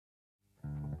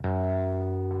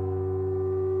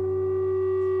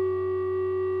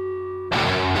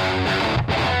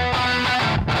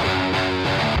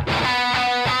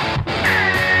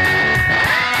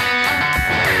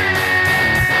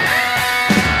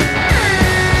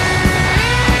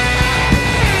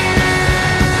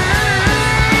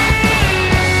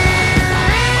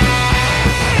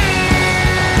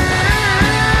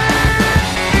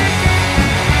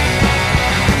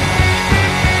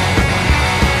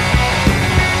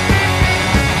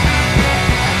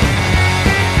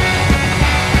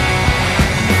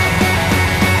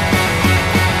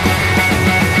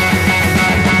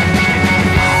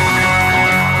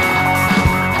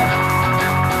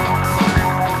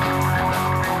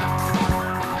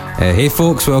Hey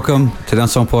folks, welcome to the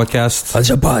Unsung Podcast. It's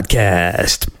a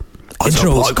podcast.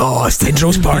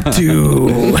 Intros part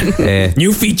 2.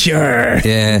 New feature.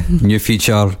 Yeah, new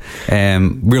feature.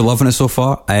 We're loving it so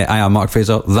far. I am Mark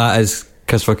Fraser. That is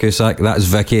Christopher Cusack. That is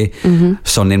Vicky.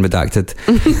 Surname redacted.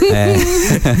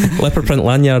 Leopard print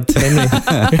lanyard, Henry.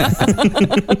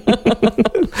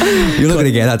 You're not going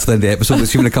to get that till the end of the episode,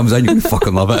 but when it comes in, you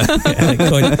fucking love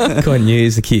it. Con you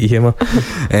is the key to humour.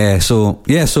 So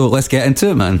let's get into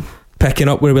it, man. Picking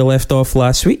up where we left off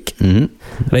last week.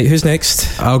 Right, who's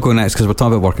next? I'll go next because we're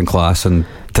talking about working class, and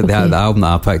the album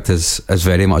that I picked is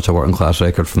very much a working class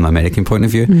record from the American point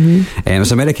of view.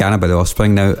 It's Americana by The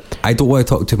Offspring. Now, I don't want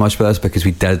to talk too much about this because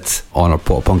we did on our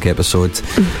pop punk episode.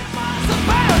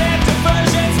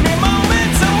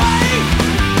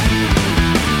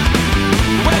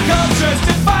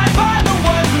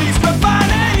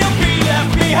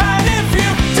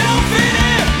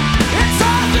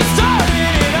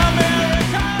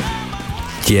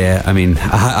 Yeah, I mean,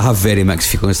 I have very mixed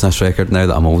feelings on this record now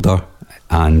that I'm older,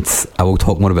 and I will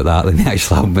talk more about that than the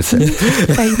actual album itself.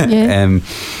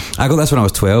 I got this when I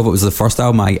was 12. It was the first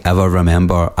album I ever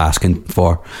remember asking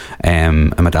for,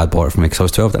 and my dad bought it for me because I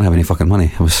was 12. Didn't have any fucking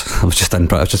money. I was just in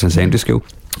secondary school,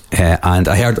 and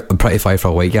I heard "Pretty Fire for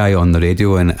a White Guy" on the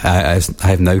radio, and I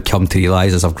have now come to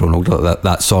realise as I've grown older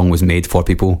that song was made for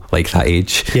people like that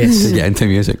age to get into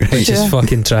music. Right? Which is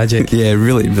fucking tragic. Yeah,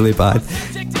 really, really bad.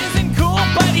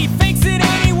 But he fakes it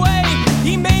anyway.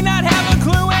 He may not have a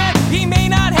clue and he may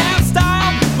not have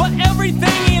style, but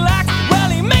everything he lacks, well,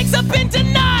 he makes up in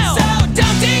denial. So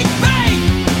don't debate,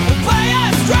 play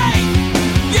us straight.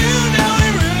 You know he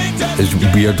really does. This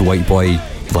weird white boy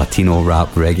Latino rap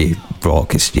reggae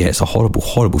rock. It's a horrible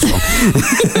song.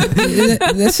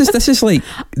 This is like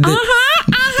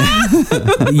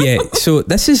yeah, so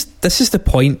this is the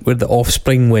point where The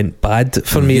Offspring went bad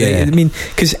for me, right? I mean,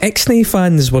 because Ixnay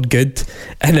fans were good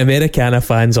and Americana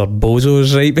fans are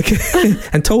bozos, right? Because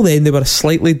until then they were a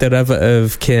slightly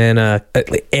derivative kind of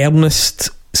like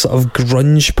earnest sort of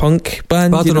grunge punk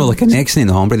band. But I don't know, like in Ixnay and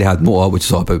the Hombre, they had Moto, which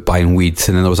is all about buying weed,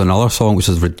 and then there was another song which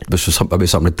was about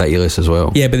something ridiculous as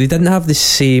well. Yeah, but they didn't have the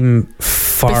same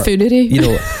buffoonery. You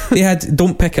know, they had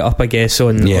Don't Pick It Up, I guess,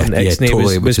 on Ixnay.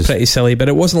 Totally, was pretty silly, but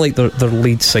it wasn't like their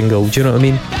lead single. Do you know what I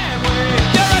mean?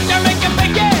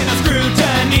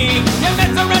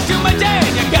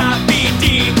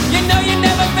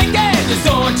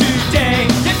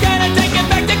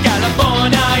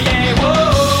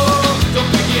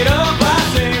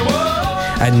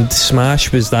 And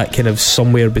Smash was that kind of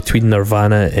somewhere between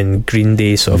Nirvana and Green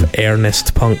Day sort of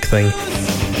earnest punk thing.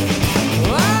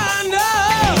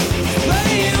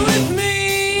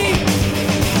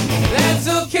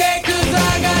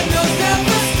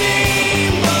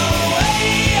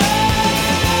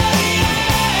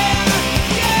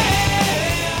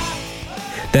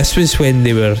 This was when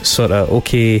they were sort of,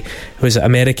 was it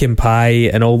American Pie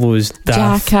and all those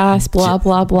daft Jackass, blah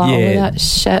blah blah, all that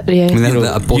shit. Yeah, I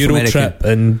mean, Euro Trip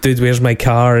and Dude, Where's My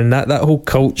Car, and that whole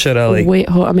culture of like Wet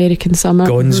Hot American Summer,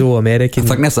 gonzo American. I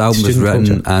think this album was written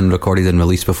culture and recorded and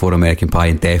released before American Pie,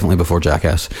 and definitely before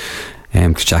Jackass.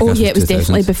 Because Jackass it was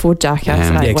definitely before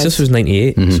Jackass. Yeah, because this was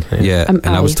 98. Yeah, and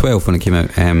I was 12 when it came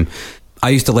out. I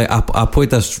used to I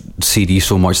played this CD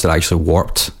so much that I actually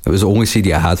warped. It was the only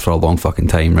CD I had for a long fucking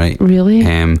time, right? Really?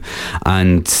 And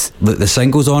the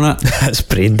singles on it. That's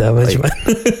brain damage, man.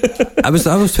 I was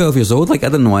 12 years old. Like, I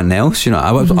didn't know anything else. You know,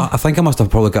 I think I must have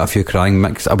probably got a few Kerrang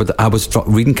mix. I was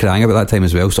reading Kerrang about that time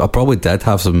as well, so I probably did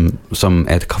have some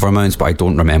cover mounts, but I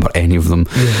don't remember any of them.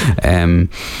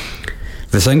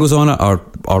 The singles on it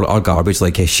are garbage.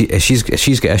 Like She's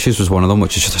Got Issues was one of them,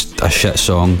 which is just a shit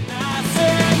song.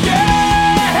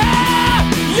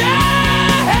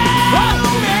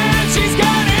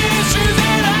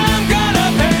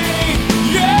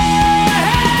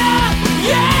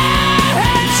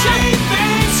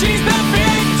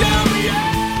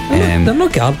 They're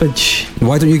not garbage.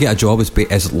 Why Don't You Get a Job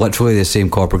is literally the same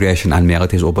chord progression and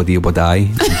melody as Obadi Obadi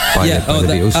by the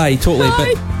Beatles. Aye, totally.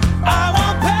 But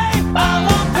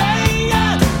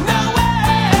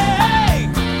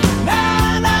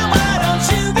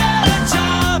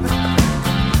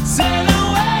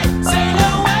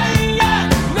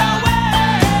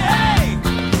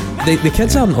The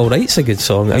Kids Aren't Alright's a good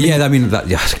song. I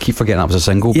keep forgetting that was a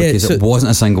single because it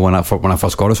wasn't a single when I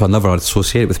first got it, so I never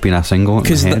associate it with being a single.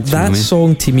 Because that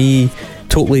song to me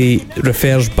totally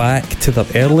refers back to the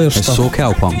earlier stuff. It's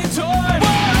SoCal punk.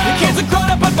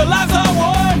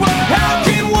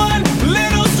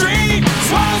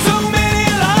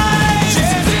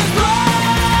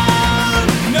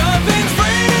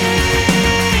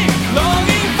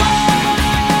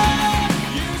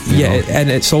 Yeah, and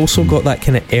it's also got that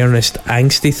kind of earnest,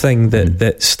 angsty thing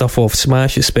that stuff off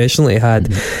Smash especially had.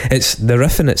 It's the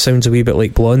riff in it sounds a wee bit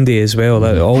like Blondie as well.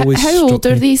 That always How old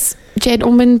are these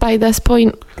gentlemen by this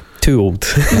point? Too old.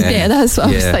 Yeah, that's what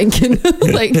I was thinking.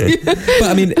 Like, but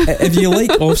I mean, if you like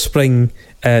Offspring,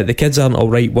 The Kids Aren't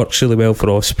Alright works really well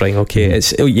for Offspring. Okay,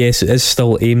 it is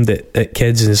still aimed at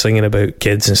kids and singing about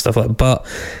kids and stuff like that, but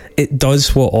it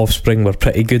does what Offspring were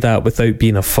pretty good at without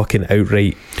being a fucking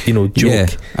outright, joke. Yeah,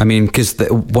 I mean, because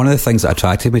one of the things that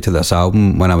attracted me to this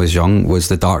album when I was young was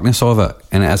the darkness of it,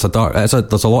 and there's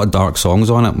a lot of dark songs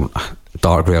on it.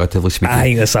 Dark, relatively speaking. I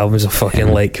think this album's a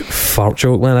fucking like fart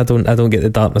joke, man. I don't get the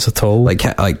darkness at all. Like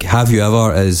Have You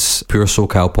Ever is pure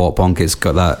SoCal pop punk. It's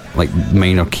got that like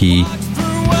minor key.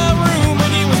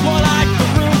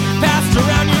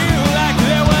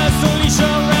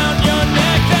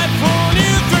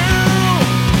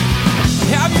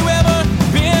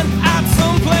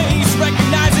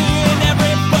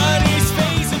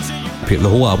 The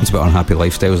whole album's about unhappy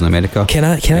lifestyles in America. Can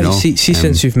I see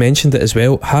since you've mentioned it as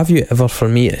well, Have You Ever, for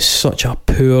me, is such a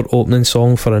poor opening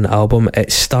song for an album.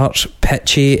 It starts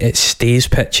pitchy, it stays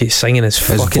pitchy, singing is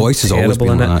fucking terrible. His voice has always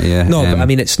been like that, yeah. No, but I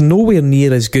mean, it's nowhere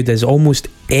near as good as almost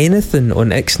anything on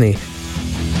Ixnay.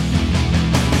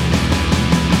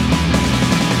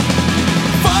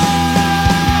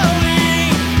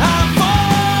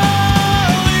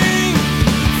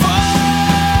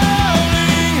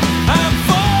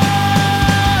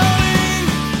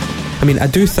 I mean, I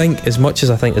do think, as much as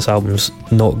I think this album's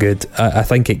not good, I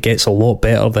think it gets a lot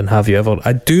better than Have You Ever.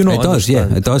 I do not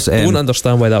understand. It does. I don't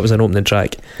understand why that was an opening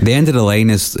track. The end of the line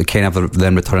is kind of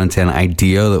them returning to an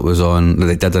idea that was on, that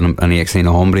they did in Ex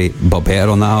Nihilo Hombre, but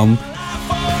better on that album.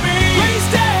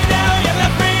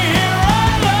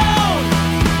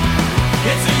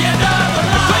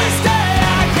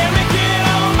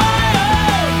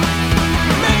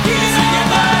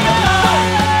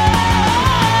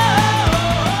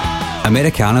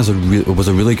 Americana was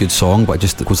a really good song, but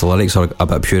just because the lyrics are a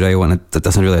bit puerile and it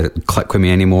doesn't really click with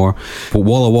me anymore. But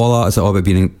Walla Walla is all about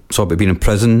being in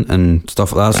prison and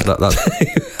stuff like that. So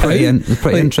that's pretty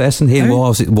interesting. Hey,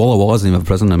 Walla Walla is the name of a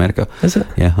prison in America. Is it?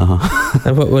 Yeah.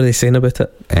 And what were they saying about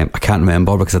it? I can't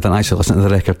remember because I didn't actually listen to the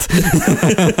record.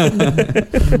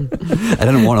 I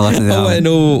didn't want to listen to that. I want to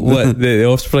know what the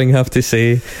Offspring have to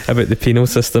say about the penal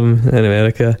system in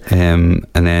America. And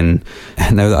then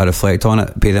now that I reflect on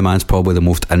it, Pay the Man's probably the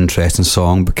most interesting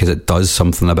song because it does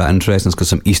something a bit interesting. It's got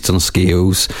some Eastern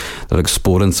scales. They're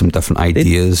exploring some different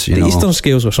ideas. The Eastern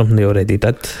scales were something they already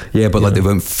did. Yeah, but like they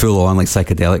went full on like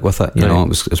psychedelic with it. You know, it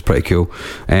was pretty cool.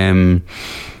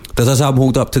 Does this album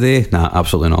hold up today? Nah,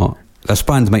 absolutely not. This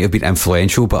band might have been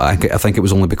influential, but I think it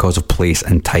was only because of place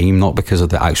and time, not because of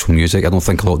the actual music. I don't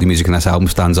think a lot of the music in this album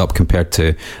stands up compared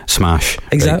to Smash.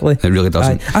 Exactly. Right? It really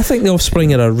doesn't. I think the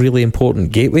Offspring are a really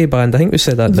important gateway band. I think we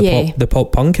said that in the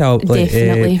pop punk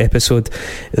episode.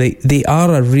 They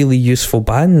are a really useful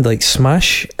band. Like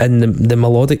Smash and the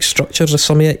melodic structures of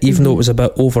some of it, even though it was a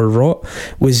bit overwrought,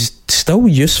 was still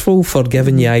useful for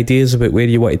giving you ideas about where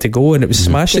you wanted to go, and it was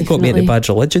Smash that got me into Bad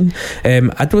Religion.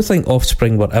 I don't think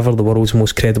Offspring were ever the world's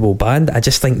most credible band. I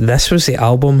just think this was the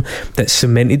album that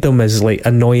cemented them as like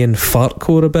annoying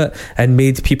fartcore a bit and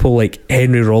made people like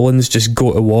Henry Rollins just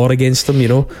go to war against them,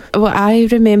 What I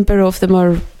remember of them,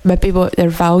 or maybe what their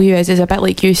value is a bit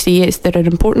like you say, they're an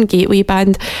important gateway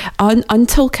band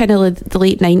until kind of the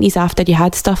late 90s, after you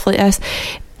had stuff like this.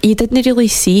 You didn't really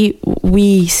see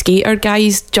wee skater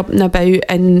guys jumping about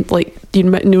in, like,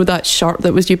 that shirt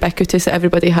that was ubiquitous that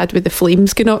everybody had with the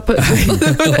flames going up. But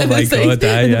oh my god,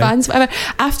 the bands, whatever.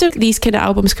 After these kind of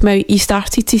albums come out, you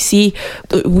started to see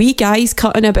wee guys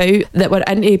cutting about that were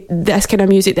into this kind of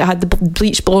music, that had the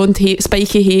bleach blonde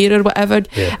spiky hair or whatever.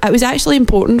 Yeah. It was actually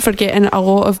important for getting a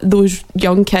lot of those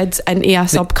young kids into a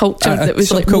subculture that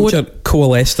was like more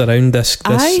coalesced around this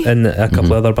and a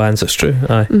couple other bands. It's true.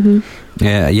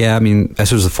 Yeah, I mean,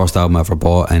 this was the first album I ever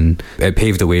bought, and it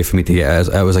paved the way for me to get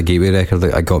it. It was a gateway record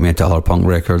that got me into other punk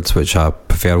records, which I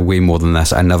prefer way more than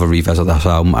this. I never revisit this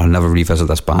album. I never revisit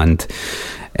this band.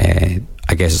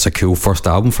 I guess it's a cool first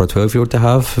album for a 12-year-old to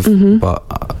have, but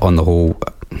on the whole,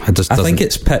 I think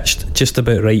it's pitched just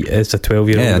about right as a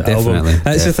 12-year-old album.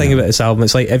 That's the thing about this album.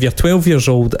 It's like, if you're 12 years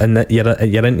old and you're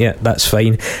into it, that's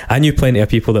fine. I knew plenty of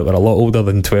people that were a lot older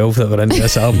than 12 that were into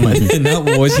this album, and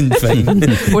that wasn't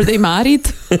fine. Were they married?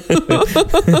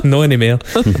 Not anymore.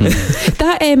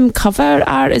 That cover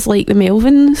art is like the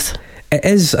Melvins. It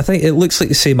is. I think it looks like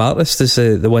the same artist as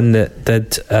the one that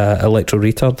did Electro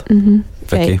Retard.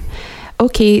 Vicky. Right.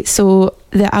 Okay, so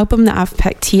the album that I've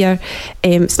picked here,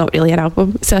 it's not really an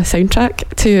album, it's a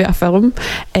soundtrack to a film.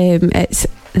 It's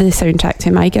the soundtrack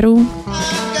to My Girl.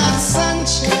 I've got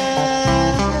sunshine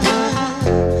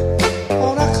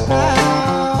on a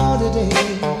cloudy day.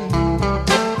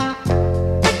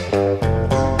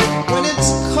 When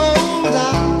it's cold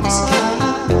outside,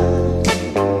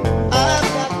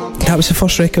 I've got That was the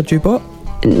first record you bought?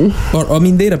 Or, I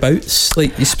mean, thereabouts.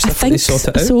 Like, you I specifically think sought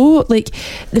it out? so. Like,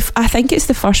 I think it's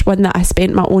the first one that I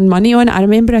spent my own money on. I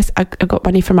remember I got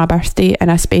money for my birthday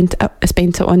and I spent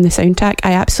it on the soundtrack.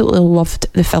 I absolutely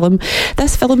loved the film.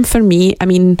 This film, for me, I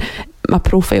mean, my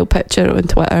profile picture on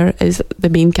Twitter is the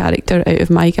main character out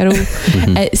of My Girl.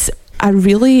 It's a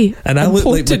really And I look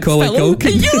like important Macaulay film.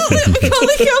 Culkin. You look like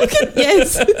Macaulay Culkin,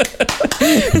 yes.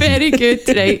 Very good,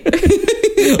 right.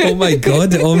 Oh my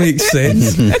God, it all makes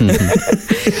sense.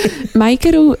 My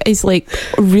Girl is like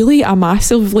really a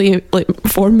massively like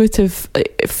formative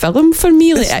film for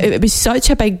me. Like, it was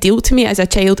such a big deal to me as a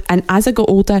child, and as I got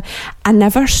older, I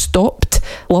never stopped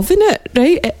loving it.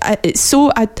 Right? It's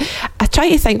so I try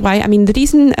to think why. I mean, the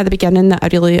reason at the beginning that I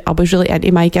was really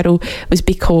into My Girl was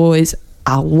because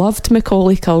I loved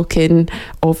Macaulay Culkin.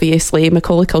 Obviously,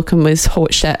 Macaulay Culkin was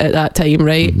hot shit at that time,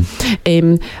 right?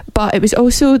 But it was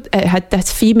also, it had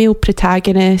this female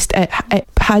protagonist. It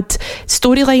had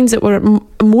storylines that were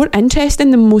more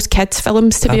interesting than most kids'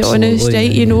 films, to be honest, right? Yeah,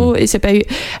 you know, it's about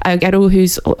a girl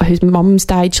whose mum's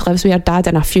died. She lives with her dad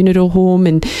in a funeral home,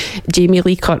 and Jamie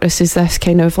Lee Curtis is this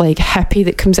kind of like hippie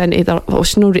that comes into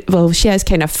the. She is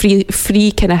kind of free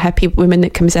kind of hippie woman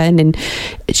that comes in, and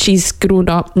she's grown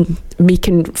up and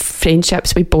making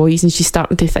friendships with boys, and she's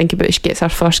starting to think about it. She gets her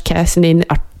first kiss, and then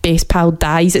her best pal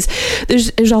dies.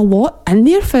 There's a lot in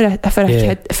there for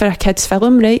a kid's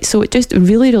film, right? So it just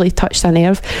really touched a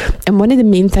nerve. And one of the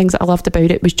main things that I loved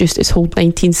about it was just its whole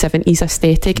 1970s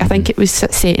aesthetic. I think it was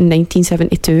set in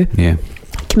 1972. Yeah.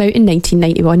 Came out in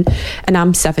 1991, and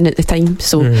I'm 7 at the time.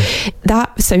 So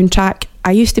that soundtrack,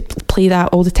 I used to play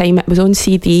that all the time. It was on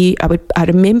CD. I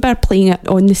remember playing it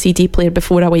on the CD player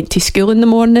before I went to school in the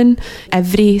morning,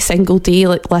 every single day,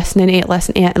 like listening to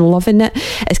it and loving it.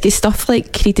 It's got stuff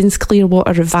like Creedence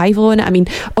Clearwater Revival on it. I mean,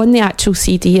 on the actual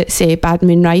CD it's Bad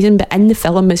Moon Rising, but in the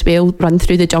film as well, Run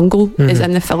Through the Jungle is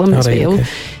in the film as well. Okay.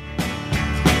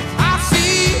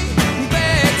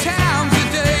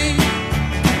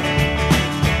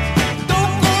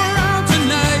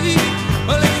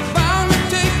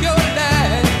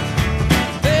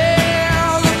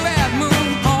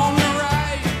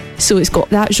 So it's got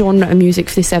that genre of music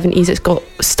for the 70s. It's got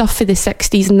stuff for the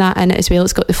 60s and that in it as well.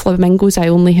 It's got the Flamingos, I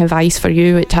Only Have Eyes for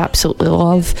You, which I absolutely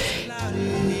love.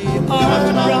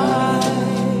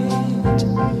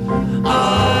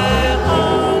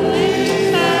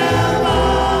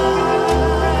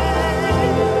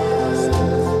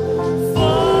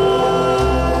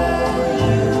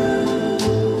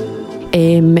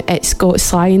 It's got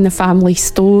Sly and the Family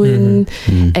Stone.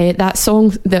 That song,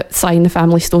 that Sly and the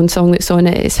Family Stone song that's on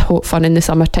it, is Hot Fun in the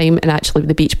Summertime, and actually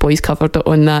the Beach Boys covered it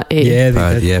on that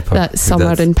that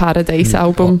Summer in Paradise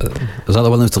album. Was that the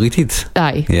one that was deleted?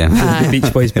 Aye. Yeah. The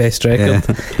Beach Boys' best record.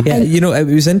 Yeah, you know, it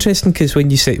was interesting because when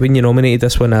you nominated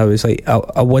this one, I was like,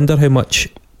 I wonder how much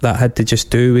that had to just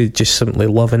do with just simply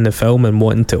loving the film and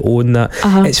wanting to own that.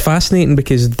 It's fascinating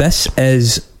because this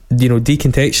is, you know,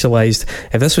 decontextualized.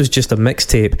 If this was just a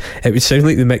mixtape, it would sound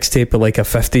like the mixtape of like a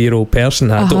 50-year-old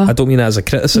person. I don't mean that as a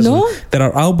criticism. No. There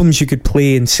are albums you could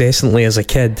play incessantly as a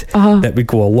kid that would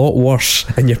go a lot worse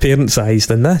in your parents' eyes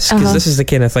than this, because this is the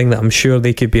kind of thing that I'm sure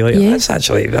they could be like, that's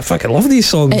actually, I fucking love these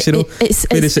songs, you know.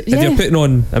 Whereas if you're putting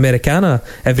on Americana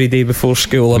every day before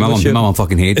school, my mum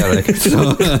fucking hated that.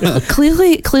 So.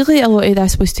 Clearly a lot of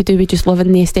this was to do with just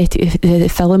loving the aesthetic of the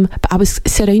film, but I was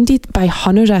surrounded by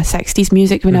hundreds of 60s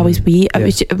music when I was wee. It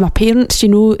was my parents, you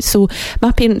know, so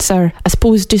my parents are, I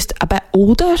suppose, just a bit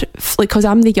older, like, because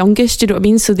I'm the youngest, you know what I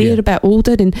mean, so they're a bit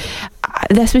older, and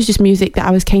this was just music that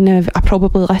I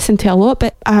probably listened to a lot,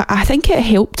 but I think it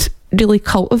helped really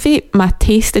cultivate my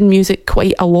taste in music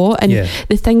quite a lot, and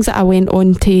the things that I went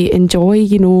on to enjoy,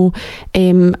 you know,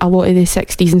 a lot of the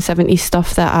 60s and 70s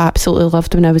stuff that I absolutely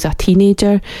loved when I was a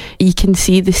teenager, you can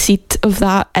see the seed of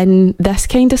that in this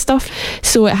kind of stuff.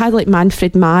 So it had like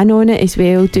Manfred Mann on it as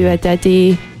well, Do a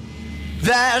Diddy.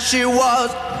 There she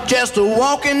was, just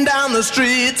walking down the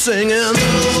street singing,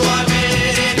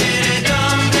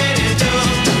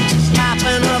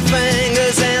 snapping her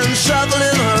fingers and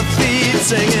shuffling her feet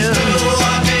singing.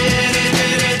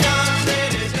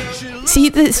 See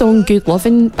the song Good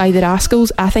Lovin' by the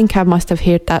Rascals? I think I must have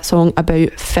heard that song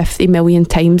about 50 million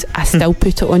times. I still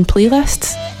put it on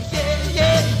playlists.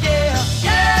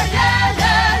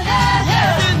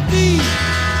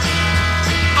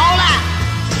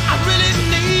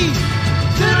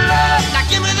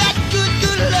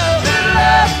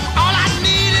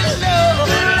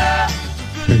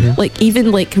 like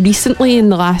even like recently in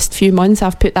the last few months,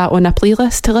 I've put that on a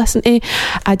playlist to listen to.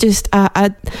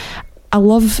 I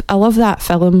love that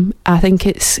film. I think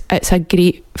it's a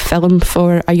great film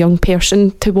for a young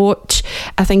person to watch.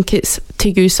 I think it's, to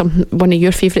use one of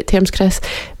your favourite terms, Chris,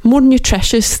 more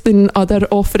nutritious than other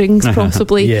offerings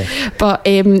possibly. Yeah. But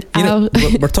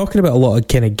we're talking about a lot of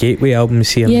kind of gateway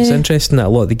albums here. Yeah. It's interesting that a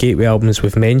lot of the gateway albums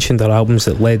we've mentioned are albums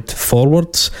that led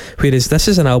forwards, whereas this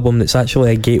is an album that's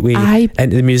actually a gateway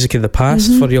into the music of the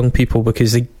past for young people,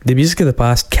 because the music of the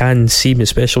past can seem,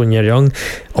 especially when you're young,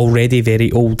 already very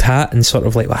old hat and sort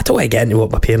of like, well, I don't want to get into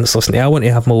what my parents listen to, I want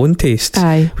to have my own tastes.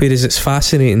 Whereas it's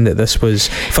fascinating that this was,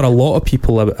 for a lot of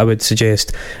people, I would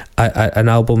suggest, an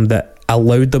album that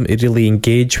allowed them to really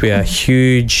engage with a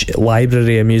huge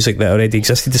library of music that already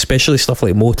existed, especially stuff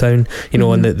like Motown, you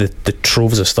know, and the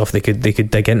troves of stuff they could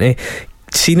dig into.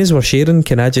 Seeing as we're sharing,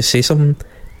 can I just say something?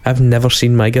 I've never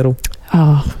seen My Girl.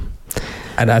 Oh.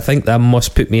 And I think that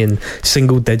must put me in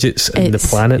single digits in the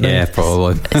planet now. Yeah,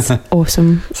 probably. It's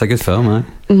awesome. It's a good film, man.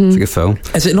 It's a good film.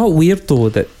 Is it not weird though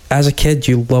that as a kid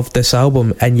you loved this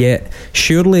album, and yet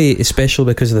surely, especially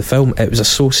because of the film, it was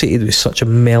associated with such a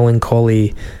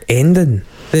melancholy ending?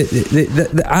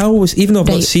 I always, even though I've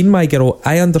not seen My Girl,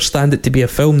 I understand it to be a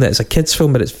film that is a kid's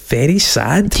film, but it's very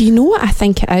sad. Do you know what I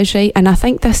think it is, right? And I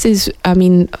think this is, I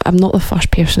mean, I'm not the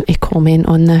first person to comment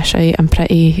on this, right? I'm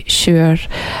pretty sure.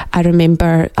 I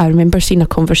remember seeing a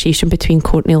conversation between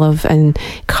Courtney Love and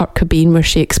Kurt Cobain where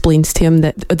she explains to him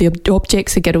that the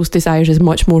objects a girl's desires is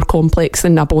much more complex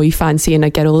than a boy fancying a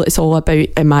girl. It's all about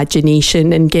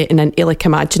imagination and getting into like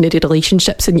imaginary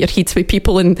relationships in your heads with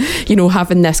people, and, you know,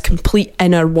 having this complete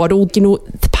inner world. You know,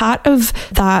 the part of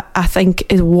that, I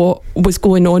think, is what was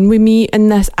going on with me in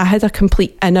this. I had a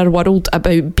complete inner world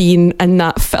about being in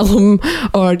that film,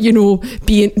 or, you know,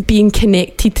 being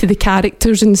connected to the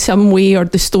characters in some way, or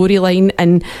the storyline,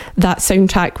 and that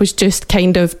soundtrack was just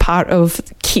kind of part of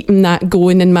keeping that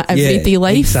going in my everyday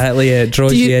life. Exactly, it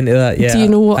draws you into that. Yeah, do you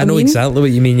know what I mean? I know exactly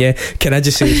what you mean. Yeah, can I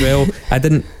just say as well, I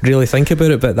didn't really think about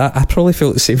it, but that I probably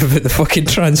felt the same about the fucking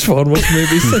Transformers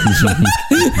movies.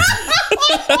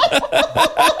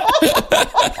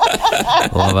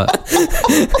 Love it.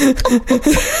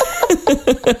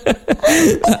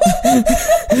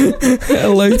 It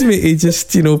allowed me to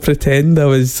just, you know, pretend I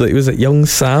was like, was it young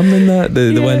Sam in that,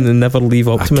 the one that Never Leave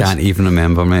Optimus? I can't even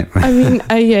remember, mate.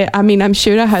 I mean, I'm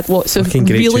sure I had lots of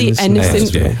really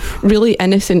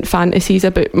innocent fantasies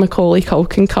about Macaulay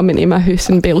Culkin coming to my house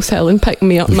in Bells Hill and picking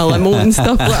me up in my limo and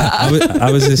stuff like that.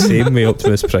 I was the same with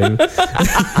Optimus Prime.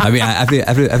 I mean,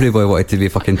 everybody wanted to be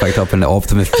fucking picked up in the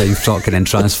Optimus Prime truck and then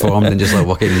transformed and just like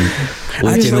fucking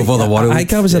looking over the world. I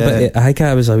think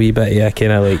I was a wee bit of a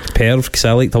kind of like perv, because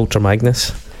I liked Ultra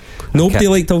Magnus. Nobody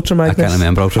liked Ultra Magnus. I can't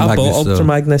remember Ultra Magnus. I bought Ultra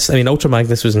Magnus. I mean, Ultra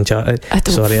Magnus was Uncharted. I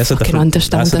don't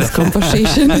understand this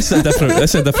conversation. That's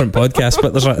a different podcast.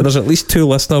 But there's at least 2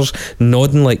 listeners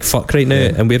nodding like fuck right now,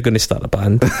 and we're going to start a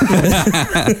band.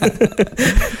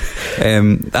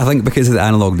 I think because of the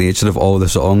analogue nature of all the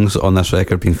songs on this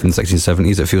record being from the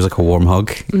 1670s, it feels like a warm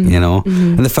hug, you know.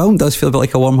 And the film does feel a bit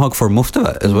like a warm hug for most of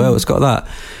it as well. It's got that.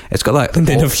 And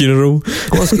then a funeral.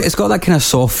 Well, it's got that kind of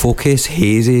soft focus,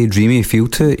 hazy, dreamy feel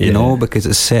to it, you know, because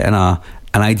it's set in an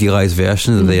idealised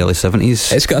version of the early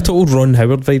 70s. It's got a total Ron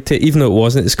Howard vibe to it, even though it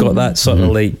wasn't. It's got that sort of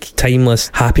like timeless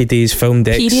Happy Days film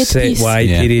decks, period set piece. wide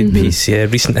period piece,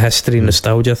 recent history,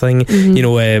 nostalgia thing. You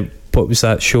know, what was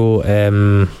that show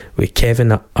with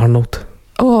Kevin Arnold?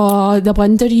 Oh, The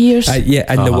Wonder Years.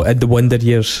 The Wonder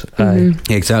Years. Yeah,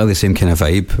 exactly the same kind of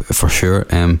vibe for sure.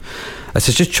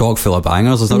 It's just chock full of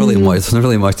bangers. There's not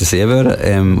really much to say about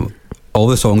it. All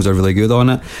the songs are really good on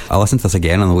it. I listened to this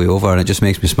again on the way over, and it just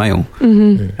makes me smile.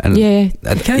 And yeah,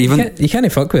 you can't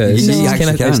fuck with it.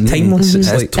 It's timeless. It's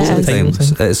like totally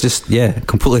timeless. It's just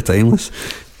completely timeless.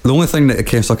 The only thing that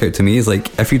kind of stuck out to me is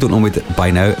like, if you don't know me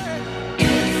by now.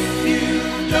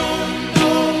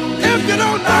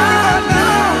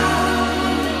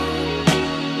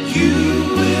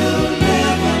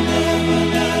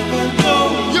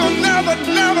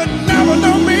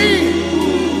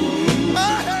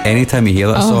 Anytime you hear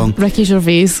that song, Ricky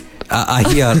Gervais,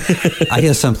 I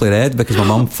hear Simply Red, because my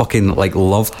mum fucking like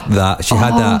loved that. She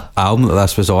had that album that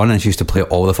this was on, and she used to play it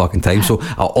all the fucking time. So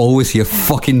I always hear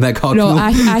fucking Mick Hucknall. No,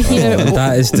 I hear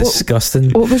that is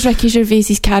disgusting. What was Ricky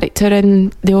Gervais's character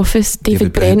in The Office?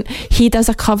 David Brent. He does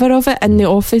a cover of it in The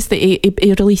Office that he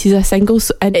releases a single,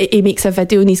 and he makes a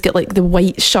video, and he's got like the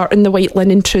white shirt and the white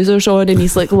linen trousers on, and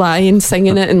he's like lying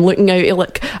singing it and looking out of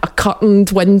like a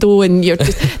curtained window, and you're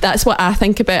just that's what I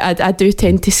think about. I do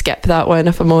tend to skip that one,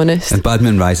 if I'm honest. honest. And Bad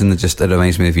Moon Rising, it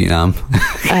reminds me of Vietnam.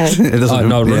 It doesn't.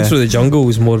 Run Through the Jungle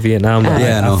was more Vietnam.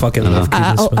 Yeah, I fucking love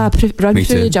Run Me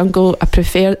Through too. the Jungle.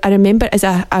 I remember as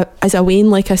a Wayne,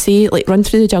 like I say, like Run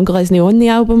Through the Jungle isn't on the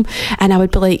album, and I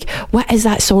would be like, what is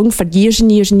that song for years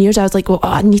and years and years? I was like, well,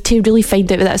 I need to really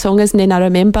find out what that song is. And then I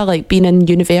remember like being in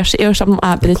university or something like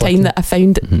that by the time that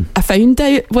I found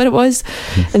out what it was.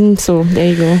 And so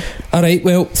there you go. Alright,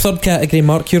 well, third category,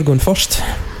 Mark, you're going first.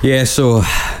 Yeah, so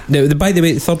Now, by the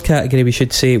way, the third category, we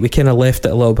should say, we kind of left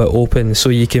it a little bit open, so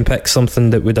you can pick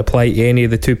something that would apply to any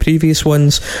of the two previous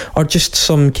ones, or just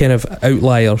some kind of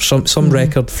outlier, some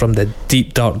record from the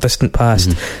deep, dark, distant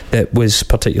past that was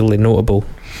particularly notable.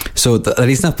 So the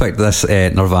reason I picked this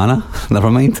Nirvana,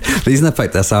 never mind. The reason I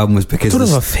picked this album was because I don't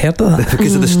know if I've heard of that.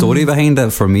 because of the story behind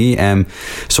it for me.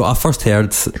 So I first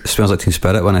heard Smells Like Teen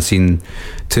Spirit when I seen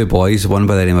two boys, one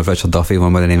by the name of Richard Duffy,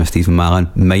 one by the name of Stephen Mallon,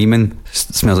 miming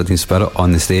Smells Like Teen Spirit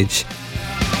on the stage.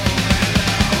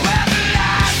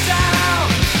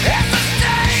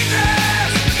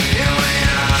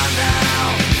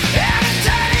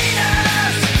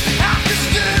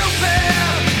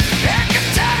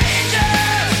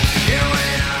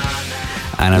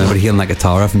 And I remember hearing that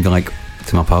guitar riff and being like,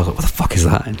 to my pal, I was like, what the fuck is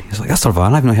that? And he was like, that's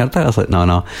Nirvana, I've not heard that. I was like, no.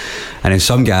 And then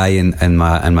some guy in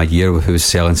my year who was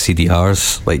selling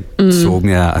CDRs like sold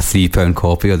me a £3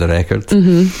 copy of the record.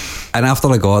 And after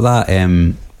I got that,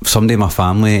 somebody in my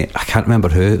family, I can't remember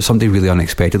who, somebody really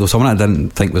unexpected, or someone I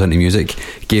didn't think was into music,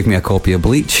 gave me a copy of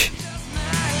Bleach.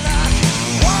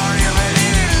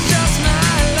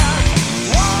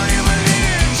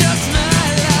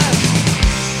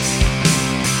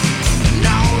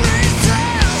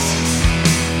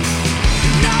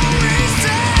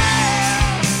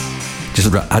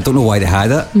 I don't know why they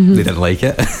had it. They didn't like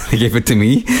it. They gave it to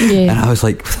me, and I was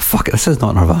like, what the fuck, this is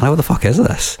not Nirvana, what the fuck is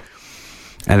this?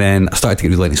 And then I started to get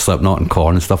really into Slipknot and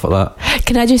Korn and stuff like that.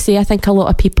 Can I just say, I think a lot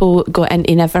of people got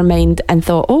into Nevermind and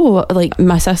thought, oh, like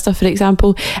my sister for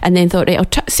example, and then thought, right, I'll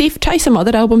try some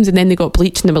other albums, and then they got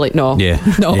Bleach and they were like, no,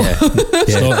 It's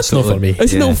not for me.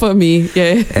 It's not for me.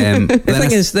 The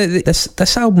thing is that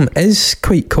this album is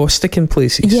quite caustic in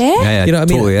places. Yeah, You know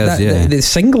what I mean? Totally is, The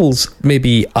singles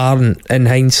maybe aren't in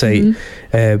hindsight,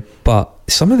 but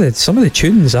some of the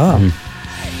tunes are.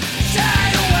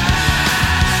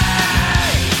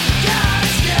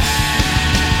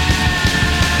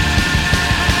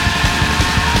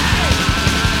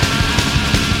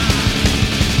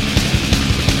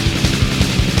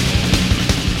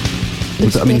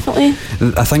 definitely.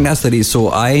 I think that's the reason. So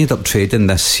I ended up trading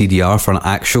this CDR for an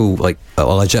actual, like, a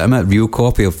legitimate, real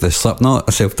copy of the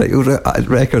Slipknot self-titled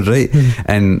record, right?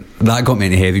 And that got me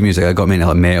into heavy music. That got me into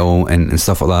like metal and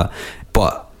stuff like that.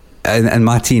 But in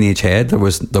my teenage head, there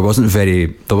wasn't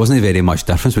very much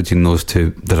difference between those two.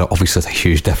 There obviously is a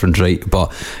huge difference, right?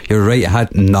 But you're right, it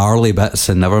had gnarly bits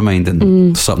and Nevermind,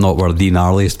 and Slipknot were the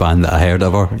gnarliest band that I heard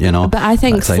ever, you know. But I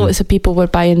think lots of people were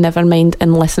buying Nevermind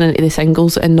and listening to the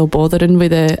singles and no bothering with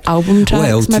the album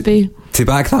tracks, maybe. To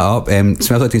back that up, Smells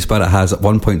Like Teen Spirit has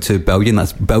 1.2 billion,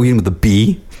 that's billion with a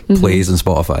B, plays on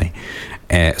Spotify.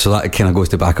 So that kind of goes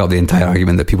to back up the entire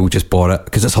argument that people just bought it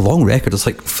because it's a long record.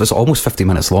 It's almost 50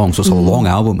 minutes long, so it's a long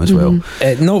album as well.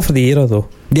 Not for the era though.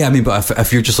 Yeah, I mean, but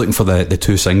if you're just looking for the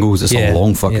two singles, it's a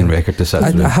long fucking record to sit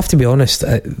through. I have to be honest,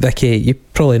 Vicky, you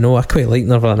probably know I quite like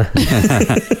Nirvana.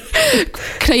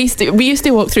 Christ, we used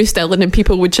to walk through Stirling and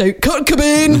people would shout, Kurt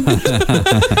Cobain!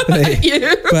 Right.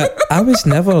 You. But I was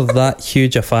never that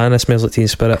huge a fan of Smells Like Teen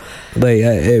Spirit. Like,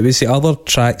 it was the other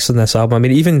tracks on this album. I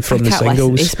mean, even from the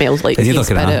singles. It smells like Teen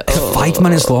Spirit. 5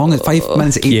 minutes long, it's 5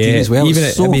 minutes 18 as well.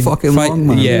 It's so fucking long,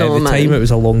 man. Yeah, at the time it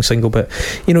was a long single, but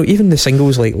you know, even the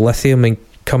singles like Lithium and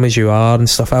Come As You Are and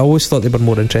stuff, I always thought they were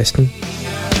more interesting.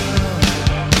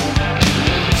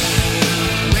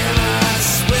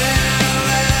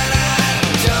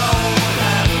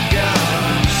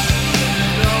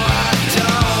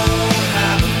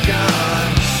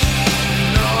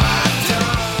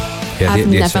 I've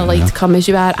never liked Come As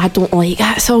You Are. I don't like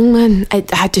that song, man. I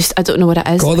don't know what it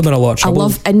is. Got them in a lot of trouble. I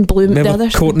love In Bloom. Remember the other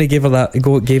Courtney gave them that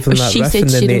riff, and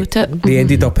then they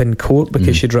ended up in court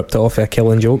because she'd ripped it off of a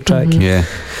Killing Joke track. Yeah.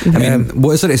 I mean,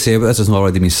 what is there to say about this has not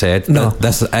already been said? No.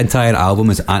 This entire album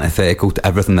is antithetical to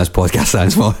everything this podcast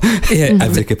stands for. Yeah,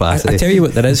 every capacity. I tell you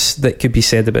what there is that could be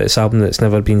said about this album that's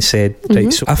never been said.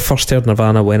 Right, so I first heard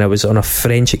Nirvana when I was on a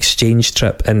French exchange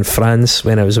trip in France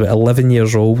when I was about 11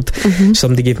 years old.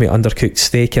 Somebody gave me undercooked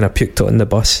steak and I puked it on the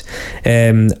bus,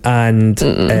 and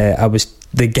I was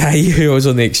the guy who I was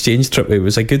on the exchange trip with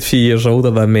was a good few years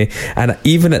older than me, and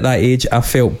even at that age I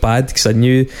felt bad because I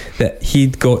knew that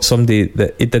he'd got somebody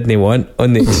that he didn't want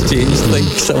on the exchange thing.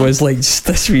 So I was like just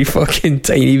this wee fucking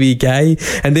tiny wee guy,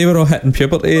 and they were all hitting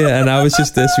puberty, and I was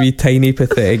just this wee tiny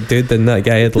pathetic dude, and that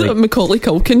guy had like Macaulay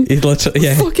Culkin. He'd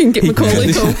literally, Fucking get Macaulay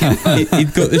Culkin.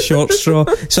 He'd got the short straw.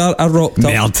 So I rocked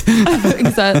up.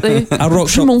 Exactly. I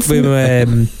rocked up with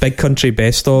my Big Country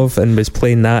Best Of and was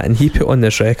playing that, and he put on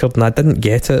this record and I didn't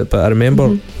get it, but I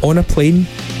remember on a plane.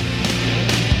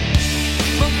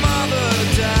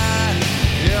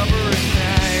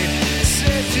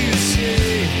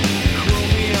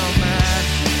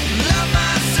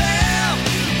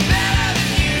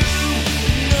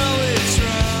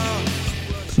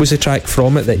 Was a track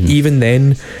from it that even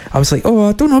then I was like, oh,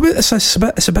 I don't know about this,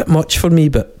 it's a bit much for me,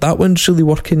 but that one's really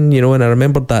working, you know. And I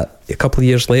remembered that a couple of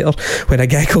years later when a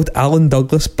guy called Alan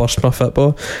Douglas burst my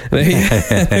football.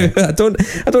 I don't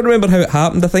remember how it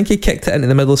happened. I think he kicked it into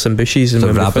the middle of some bushes. And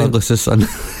Rab Douglas's son.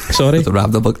 Sorry?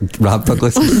 Rab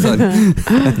Douglas's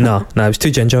son. No, it was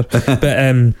too ginger.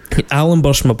 But Alan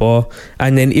burst my ball,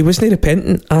 and then he wasn't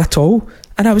repentant at all.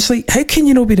 And I was like, how can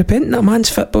you not be repentant? A man's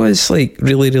football is like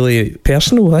really, really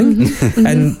personal thing.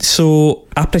 And so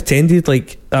I pretended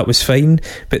like that was fine,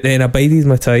 but then I bided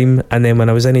my time, and then when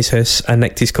I was in his house I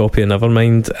nicked his copy of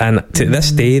Nevermind, and to this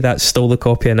day that's still the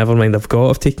copy of Nevermind I've got.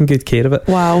 I've taken good care of it.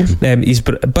 Wow.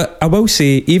 But I will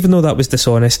say, even though that was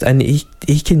dishonest, and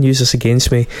he can use this against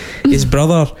me, his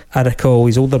brother, I recall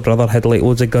his older brother had like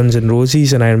loads of Guns N'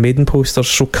 Roses and Iron Maiden posters,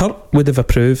 so Kurt would have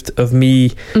approved of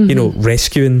me you know,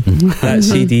 rescuing that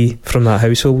CD from that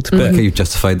household. But okay, you've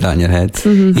justified that in your head.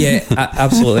 yeah,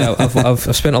 absolutely.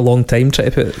 I've spent a long time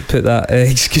trying to put that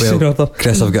excuse in order.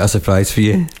 Chris, I've got a surprise for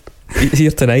you.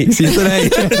 Here tonight. No,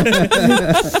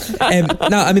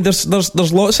 I mean there's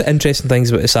lots of interesting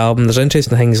things about this album. There's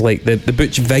interesting things like the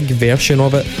Butch Vig version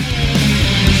of it.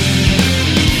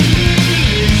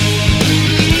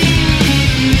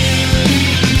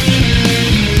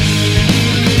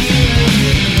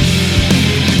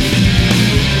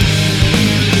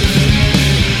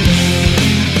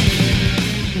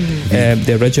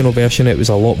 The original version, it was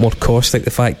a lot more caustic.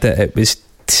 The fact that it was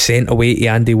sent away to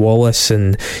Andy Wallace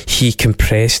and he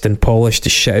compressed and polished the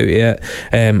shit out of it.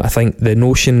 I think the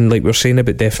notion, like we were saying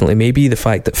about Definitely Maybe, the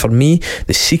fact that for me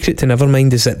the secret to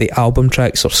Nevermind is that the album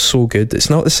tracks are so good. It's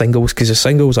not the singles, because the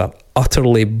singles are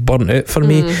utterly burnt out for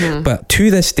me, but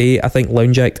to this day I think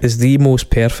Lounge Act is the most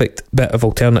perfect bit of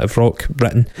alternative rock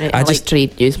written. Right, I like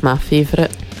Trade News, my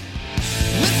favourite.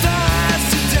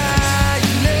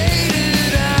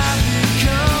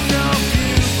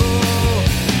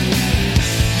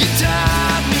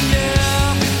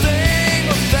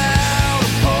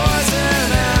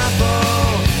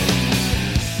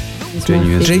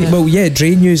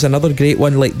 Drain You is another great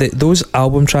one. Like those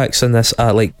album tracks in this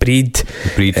are like Breed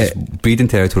and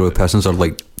Territorial Persons are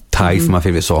like tied for my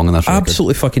favourite song on this record.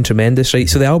 Absolutely fucking tremendous, right?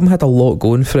 So the album had a lot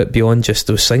going for it beyond just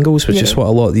those singles, which is what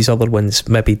a lot of these other ones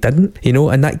maybe didn't, you know,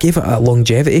 and that gave it a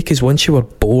longevity, because once you were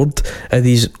bored of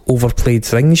these overplayed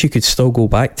things you could still go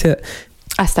back to it.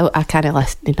 I can't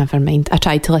listen to Nevermind. I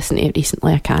tried to listen to it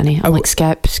recently. I can't. I'm like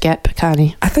skip, I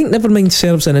can't. I think Nevermind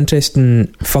serves an interesting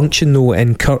function though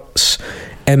in Kurt's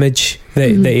image that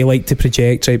he liked to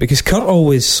project, right? Because Kurt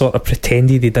always sort of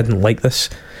pretended he didn't like this.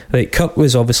 Like, Kurt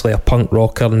was obviously a punk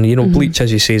rocker, and you know, Bleach, as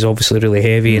you say, is obviously really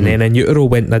heavy, and then In Utero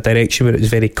went in a direction where it was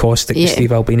very caustic with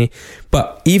Steve Albini.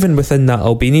 But even within that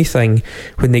Albini thing,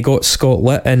 when they got Scott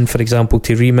Litt in, for example,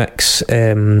 to remix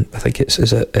I think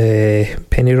is it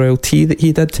Pennyroyal Tea that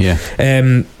he did,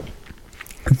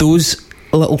 those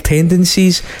little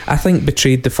tendencies I think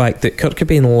betrayed the fact that Kurt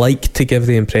Cobain liked to give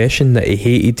the impression that he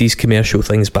hated these commercial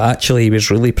things, but actually he was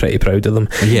really pretty proud of them.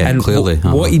 And clearly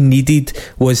what he needed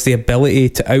was the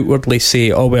ability to outwardly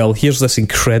say, oh well, here's this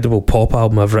incredible pop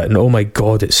album I've written, oh my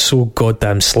god, it's so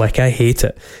goddamn slick, I hate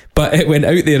it. But it went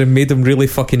out there and made him really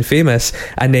fucking famous,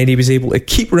 and then he was able to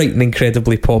keep writing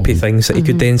incredibly poppy things that he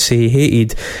could then say he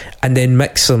hated, and then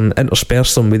mix them,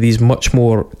 intersperse them with these much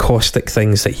more caustic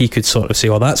things that he could sort of say,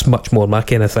 oh, that's much more my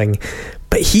kind of thing.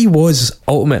 But he was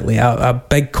ultimately a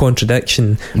big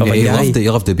contradiction of a guy. He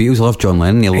loved the Beatles, he loved John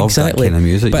Lennon, he loved that kind of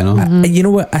music, but you know. You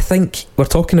know what, I think we're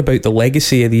talking about the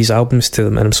legacy of these albums to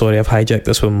them, and I'm sorry I've hijacked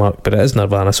this one, Mark, but it is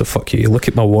Nirvana, so fuck you. Look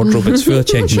at my wardrobe, it's full of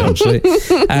check shirts, right?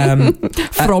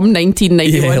 From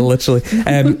 1991. Yeah, literally.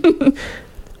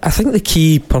 I think the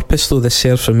key purpose though this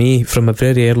served for me from a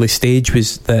very early stage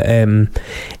was that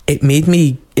it made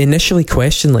me initially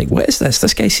questioned, like, what is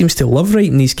this guy seems to love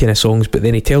writing these kind of songs, but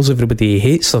then he tells everybody he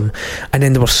hates them. And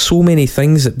then there were so many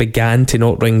things that began to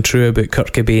not ring true about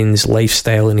Kurt Cobain's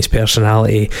lifestyle and his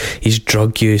personality, his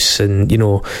drug use, and, you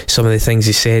know, some of the things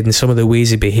he said and some of the ways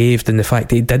he behaved, and the fact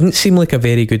that he didn't seem like a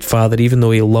very good father, even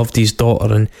though he loved his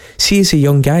daughter. And see, as a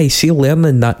young guy,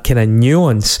 learning that kind of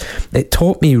nuance, it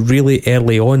taught me really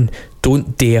early on,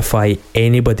 don't deify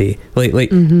anybody.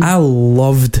 Like I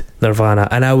loved Nirvana,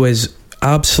 and I was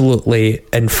absolutely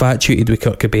infatuated with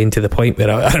Kurt Cobain to the point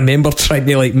where I remember trying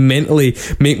to like mentally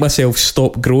make myself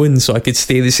stop growing so I could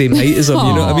stay the same height as him.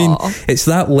 You know what I mean? It's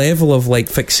that level of like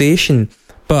fixation.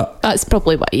 But that's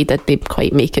probably why he didn't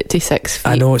quite make it to 6 feet.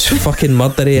 I know, it's fucking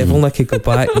murdery. If only I could go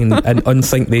back and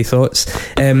unthink the thoughts.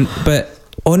 But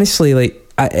honestly, like,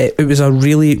 it was a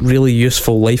really, really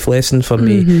useful life lesson for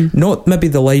me. Not maybe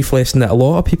the life lesson that a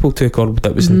lot of people took, or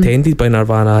that was intended by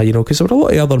Nirvana, you know, because there were a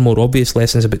lot of other more obvious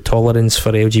lessons about tolerance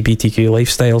for LGBTQ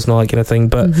lifestyles and all that kind of thing.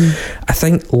 But I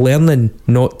think learning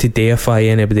not to deify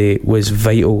anybody was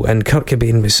vital, and Kurt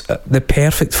Cobain was the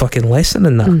perfect fucking lesson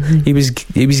in that. He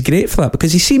was great for that,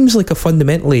 because he seems like a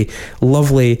fundamentally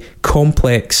lovely,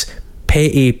 complex,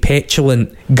 petty,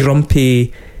 petulant,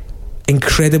 grumpy,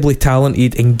 incredibly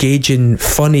talented, engaging,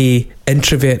 funny,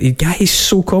 introverted guy. He's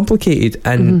so complicated,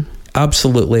 and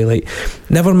absolutely, like,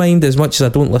 never mind as much as I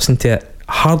don't listen to it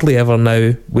hardly ever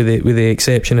now, with the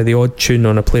exception of the odd tune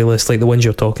on a playlist like the ones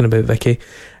you're talking about, Vicky.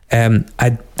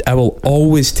 I will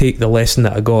always take the lesson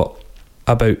that I got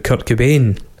about Kurt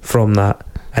Cobain from that,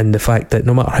 and the fact that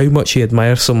no matter how much you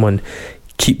admire someone,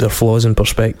 keep their flaws in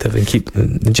perspective,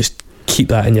 and just keep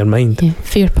that in your mind. Yeah,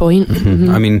 fair point.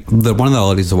 I mean, one of the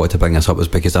other reasons I wanted to bring this up was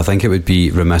because I think it would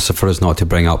be remiss for us not to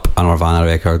bring up a Nirvana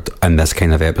record in this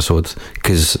kind of episode,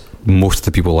 because most of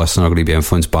the people listening are going to be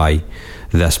influenced by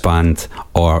this band,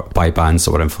 or by bands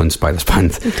that were influenced by this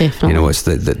band. Definitely. You know, it's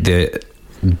the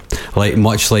like,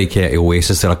 much like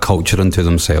Oasis, they're a culture unto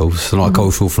themselves. They're not a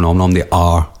cultural phenomenon, they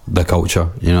are the culture,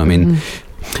 you know what I mean?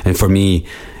 And for me,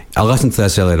 I listened to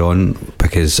this earlier on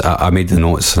because I made the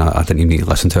notes and I didn't even need to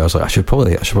listen to it. I was like, I should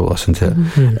probably listen to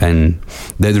it. And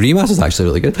the remaster is actually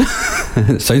really good.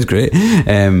 It sounds great.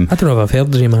 I don't know if I've heard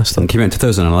the remaster. It came out in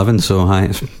 2011, so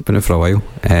it's been out for a while.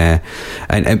 And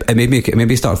it made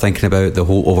me start thinking about the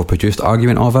whole overproduced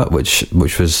argument of it, which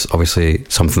was obviously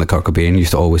something that Kurt Cobain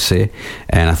used to always say.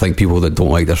 And I think people that don't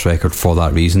like this record for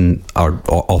that reason are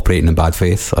operating in bad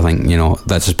faith. I think, you know,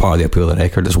 that's just part of the appeal of the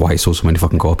record. That's why it sold so many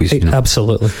fucking copies. You know?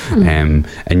 Absolutely. And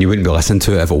you wouldn't be listening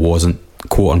to it if it wasn't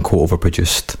quote unquote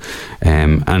overproduced.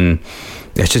 And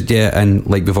it's just, and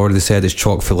like we've already said, it's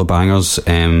chock full of bangers.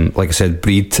 Like I said,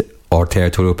 Breed or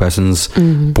Territorial Pistons,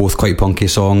 both quite punky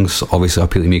songs, obviously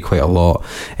appeal to me quite a lot.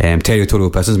 Territorial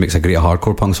Pistons makes a great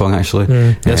hardcore punk song, actually.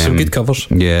 There's some good covers.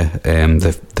 Yeah,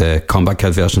 the Comeback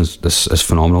Kid version is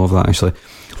phenomenal of that, actually.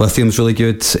 Lithium's really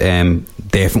good.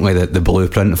 Definitely the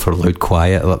blueprint for Loud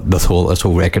Quiet, this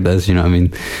whole record is, you know what I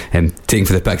mean? Taking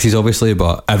for the Pixies, obviously,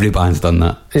 but every band's done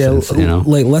that. Yeah, since, you know.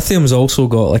 Like Lithium's also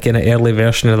got like an early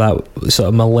version of that sort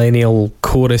of millennial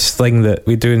chorus thing that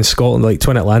we do in Scotland, like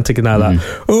Twin Atlantic and all that.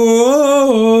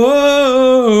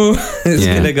 It's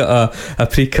kind of got a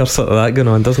precursor to that going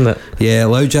on, doesn't it? Yeah,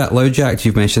 Loud Jack,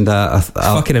 you've mentioned that.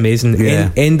 Fucking amazing.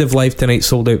 Yeah. End of Life Tonight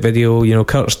sold out video, you know,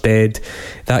 Kurt's dead,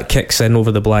 that kicks in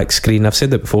over the black screen. I've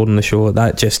said that before on the show,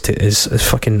 that just is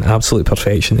fucking absolute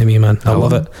perfection to me, man. I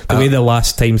love it, the way the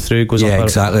last time through goes. Yeah,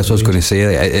 exactly, that's what I was going to say.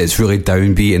 It's really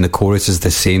downbeat and the chorus is the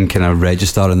same kind of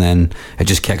register, and then it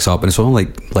just kicks up, and it's only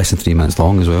like less than 3 minutes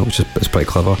long as well, which is pretty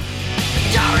clever.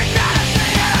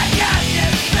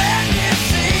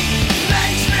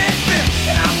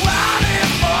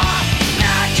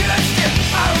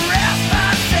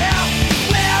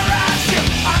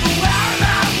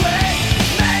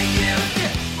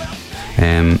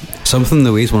 Something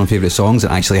the way is one of my favourite songs,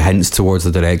 and actually hints towards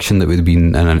the direction that would have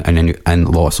been in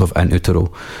lots of In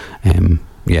Utero.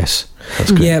 Yes,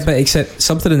 that's great. Yeah, but except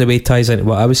something in the way ties into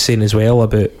what I was saying as well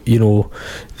about, you know,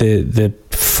 the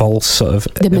false sort of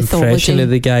the impression mythology of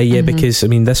the guy. Yeah, because I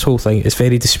mean, this whole thing is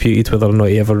very disputed whether or not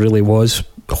he ever really was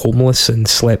homeless and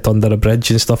slept under a bridge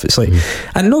and stuff. It's like,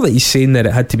 I know that he's saying that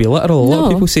it had to be literal. A lot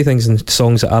of people say things in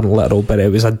songs that aren't literal, but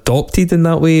it was adopted in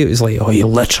that way. It was like, oh, he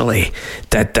literally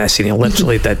did this and he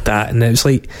literally did that, and it was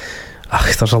like,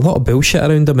 there's a lot of bullshit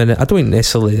around him, and I don't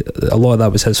necessarily, a lot of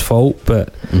that was his fault,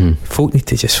 but folk need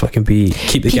to just fucking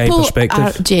keep the guy in perspective.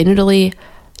 People are generally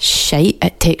shite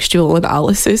at textual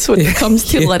analysis when it comes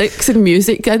to lyrics and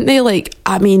music, aren't they? Like,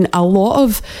 I mean, a lot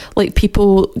of like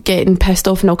people getting pissed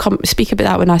off, and I'll come speak about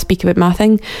that when I speak about my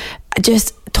thing,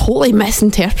 just totally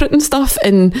misinterpreting stuff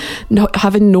and not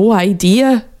having no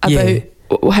idea about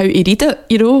how to read it,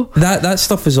 you know. That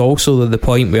stuff is also the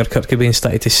point where Kurt Cobain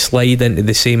started to slide into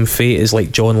the same fate as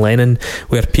like John Lennon,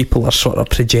 where people are sort of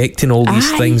projecting all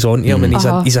these things onto him, and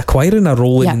he's acquiring a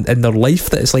role in their life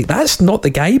that is like, that's not the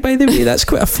guy, by the way. That's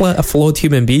quite a flawed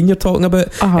human being you're talking about.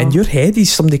 In your head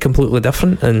he's somebody completely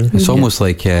different, and it's almost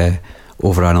like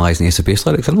overanalyzing Ace of Base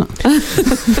lyrics, isn't it?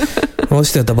 Well,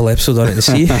 let's do a double episode on it and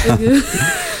see.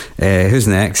 Who's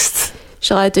next?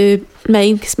 Shall I do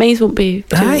mine? Because mine won't be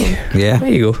too long. Yeah, there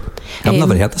you go. I've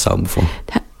never heard this album before.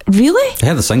 Really? I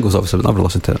heard the singles, obviously, but never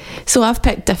listened to it. So I've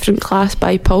picked Different Class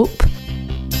by Pulp.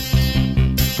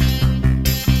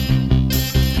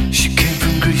 She came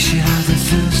from Greece, she had a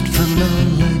thirst for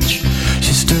knowledge.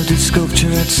 She studied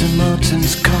sculpture at St.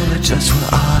 Martin's College. That's where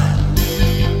I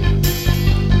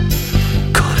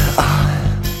caught her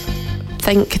eye. I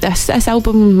think this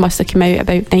album must have come out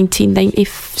about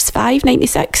 1995,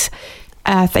 96.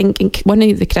 I think one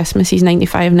of the Christmases,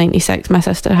 95, 96, my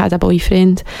sister had a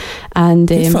boyfriend, and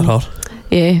good for her.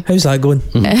 Yeah. How's that going?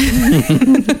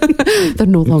 They're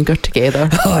no longer together.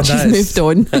 She's moved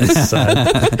on. That's sad.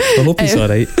 I hope he's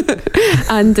alright.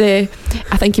 And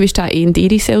I think he was trying to endear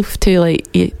himself to like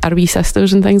our wee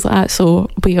sisters and things like that, so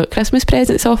we got Christmas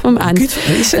presents off him. And good.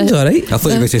 He sounds alright. I thought you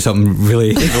were going to say something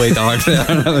really, really dark there,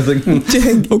 and I was like,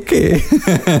 okay.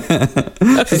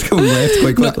 Just going left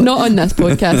quite quickly. Not on this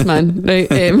podcast, man.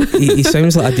 Right? He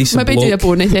sounds like a decent maybe bloke. do a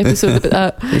bonus episode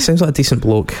about that. He sounds like a decent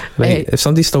bloke. Right? If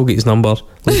somebody's still got his number,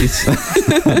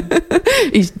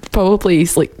 he's probably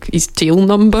his jail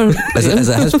number. Is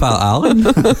it his pal Alan?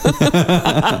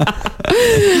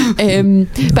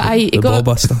 But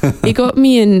he got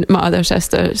me and my other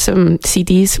sister some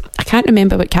CDs. I can't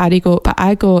remember what Carrie got, but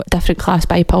I got Different Class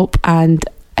by Pulp and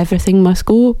Everything Must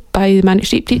Go by the Manic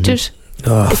Street Preachers.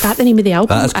 Oh, is that the name of the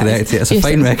album? That is correct. It's a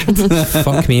fine record.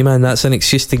 Fuck me, man. That's an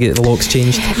excuse to get the locks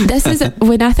changed. This is,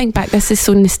 when I think back, this is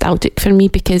so nostalgic for me,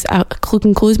 because I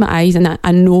can close my eyes and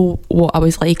I know what I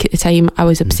was like at the time. I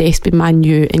was obsessed with Man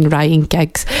U and Ryan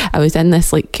Giggs. I was in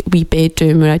this like wee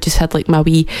bedroom where I just had like my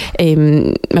wee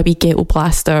Ghetto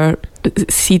Blaster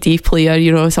CD player,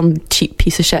 you know, some cheap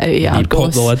piece of shit out of Argos.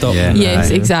 Pop the lid up. Yeah,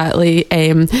 yes, exactly.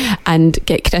 And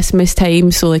get Christmas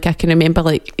time, so like I can remember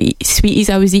like sweeties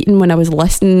I was eating when I was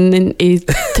listening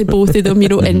to both of them, you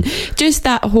know, and just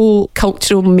that whole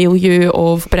cultural milieu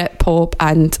of Britpop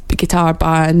and guitar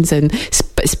bands and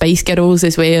Spice Girls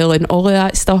as well, and all of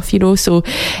that stuff, you know. So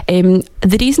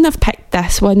the reason I've picked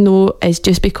this one though is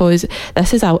just because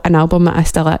this is an album that I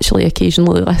still actually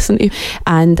occasionally listen to,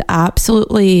 and I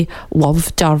absolutely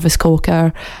love Jarvis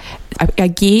Cocker.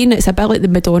 Again, it's a bit like the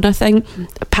Madonna thing.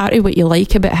 Part of what you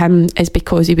like about him is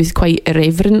because he was quite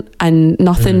irreverent, and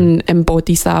nothing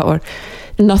embodies that, or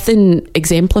nothing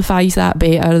exemplifies that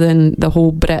better than the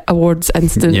whole Brit Awards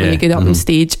instant when you get up on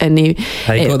stage and they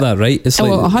got that right. It's like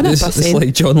 100%. It's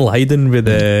like John Lydon with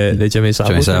the Jimmy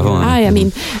Savile. I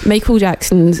mean, Michael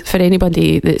Jackson, for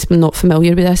anybody that's not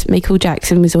familiar with this, Michael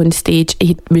Jackson was on stage.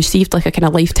 He received like a kind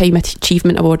of lifetime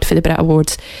achievement award for the Brit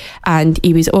Awards, and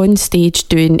he was on stage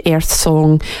doing Earth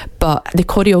Song, but the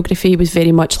choreography was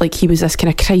very much like he was this kind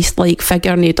of Christ-like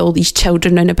figure, and he had all these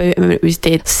children in about him, and it was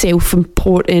dead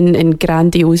self-important and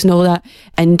grandiose and all that.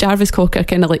 And Jarvis Cocker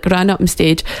kind of like ran up on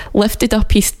stage, lifted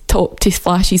up his top to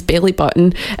flash his belly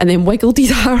button, and then wiggled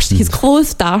his arse, his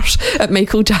clothed arse at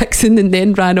Michael Jackson, and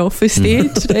then ran off the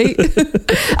stage, right?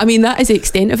 I mean, that is the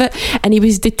extent of it. And he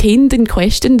was detained and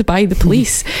questioned by the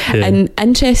police. And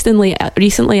interestingly,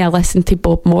 recently I listened to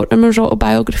Bob Mortimer's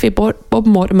autobiography. Bob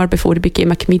Mortimer, before he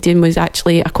became a comedian, was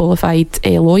actually a qualified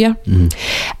lawyer.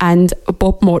 And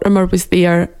Bob Mortimer was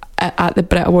there at the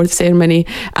Brit Awards ceremony,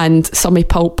 and some of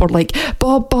Pulp were like,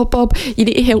 Bob, you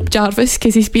need to help Jarvis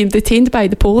because he's being detained by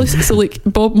the police. So like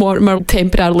Bob Mortimer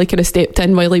temporarily kind of stepped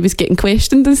in while he was getting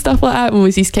questioned and stuff like that, and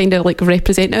was his kind of like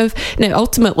representative. Now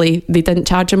ultimately they didn't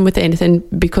charge him with anything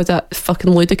because that's fucking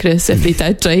ludicrous if they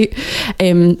did, right?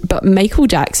 But Michael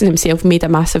Jackson himself made a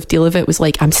massive deal of it. Was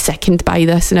like, I'm sickened by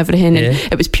this and everything, and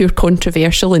it was pure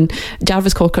controversial. And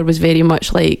Jarvis Cocker was very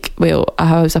much like, well,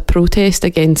 I was a protest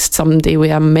against somebody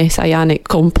with a messianic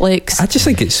complex. I just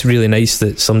think it's really nice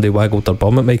that somebody waggled their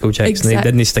bum at Michael Jackson. He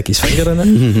didn't stick his finger in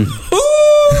it.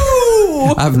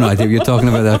 I have no idea what you're talking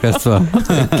about there, Christopher.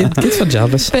 Good for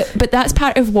Jarvis. But that's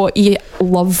part of what you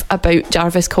love about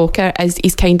Jarvis Cocker, is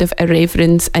he's kind of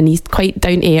irreverent and he's quite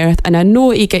down to earth. And I know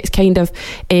he gets kind of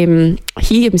he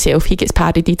gets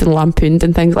parodied and lampooned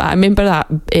and things like that. I remember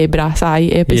that Brass Eye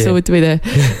episode with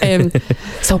the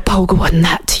so Paul, go on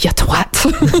that, you twat.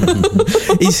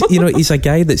 He's a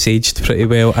guy that's aged pretty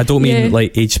well. I don't mean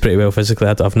like aged pretty well physically.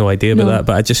 I have no idea about that,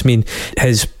 but I just mean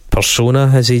his persona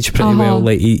has aged pretty well.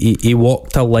 Like he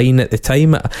walked a line at the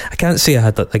time. I can't say I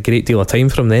had a great deal of time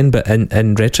from then, but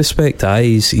in retrospect,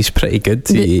 he's pretty good.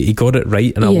 He got it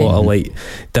right in a lot of like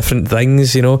different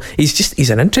things, you know. He's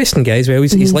an interesting guy as well.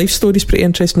 His life story's pretty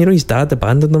interesting. You know, his dad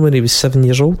abandoned him when he was 7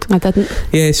 years old. I didn't.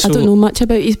 Yeah, so, I don't know much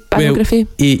about his biography.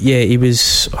 He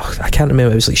was, I can't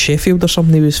remember, it was like Sheffield or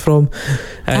something he was from,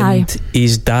 and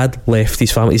his dad left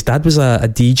his family. His dad was a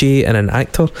DJ and an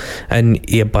actor, and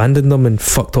he abandoned them and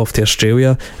fucked off to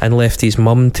Australia and left his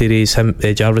mum to raise him,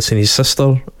 Jarvis and his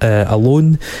sister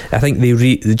alone. I think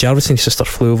Jarvis and his sister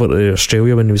flew over to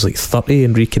Australia when he was like 30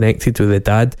 and reconnected with the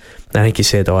dad. I think he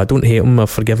said, I don't hate him, I've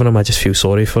forgiven him, I just feel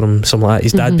sorry for him, something like that.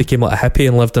 His dad became like a hippie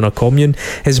and lived in a commune.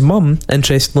 His mum,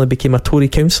 interestingly, became a Tory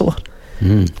councillor.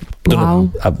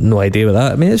 Wow. I have no idea what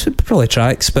that, I mean, it probably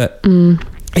tracks, but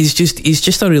he's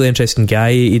just a really interesting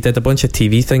guy. He did a bunch of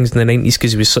TV things in the 90s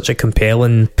because he was such a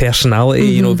compelling personality,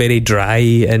 you know, very dry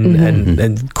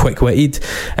and quick-witted.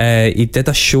 He did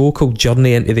a show called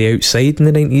Journey into the Outside in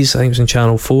the 90s. I think it was on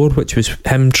Channel 4, which was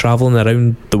him travelling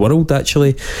around the world,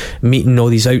 actually, meeting all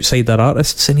these outsider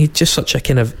artists, and he's just such a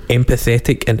kind of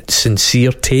empathetic and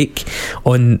sincere take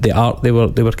on the art they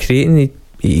were creating.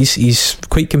 He's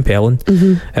quite compelling.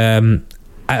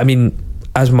 I mean,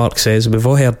 as Mark says, we've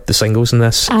all heard the singles in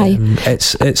this.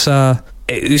 It's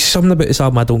something about this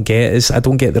album I don't get. I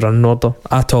don't get the running order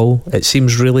at all. It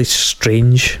seems really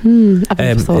strange. I've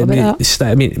never thought about that.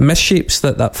 I mean, Misshape's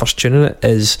that first tune in it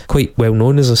is quite well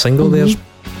known as a single. There's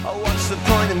what's the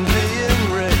point in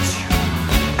being rich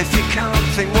if you can't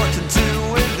think what to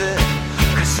do with it,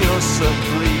 'cause you're so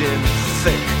bleeding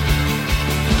thick.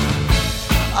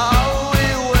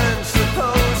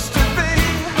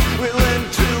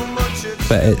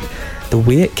 But the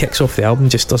way it kicks off the album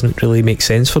just doesn't really make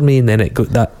sense for me, and then it got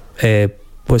that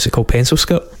what's it called, Pencil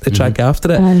Skirt, the track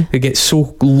after it. It gets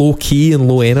so low key and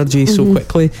low energy so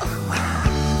quickly.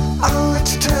 Oh,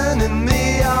 it's turning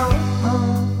me on.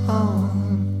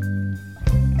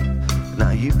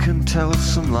 Now you can tell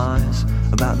some lies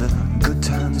about the good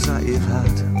times that you've had,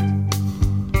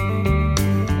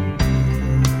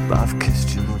 but I've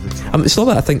kissed you more than it's not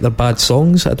that I think they're bad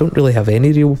songs. I don't really have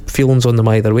any real feelings on them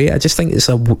either way. I just think it's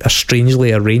a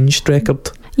strangely arranged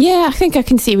record. Yeah, I think I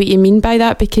can see what you mean by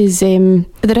that, because there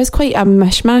is quite a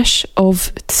mishmash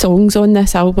of songs on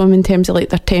this album in terms of like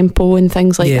their tempo and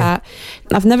things like that.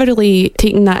 I've never really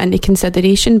taken that into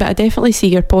consideration, but I definitely see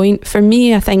your point. For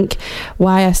me, I think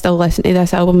why I still listen to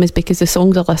this album is because the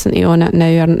songs I listen to on it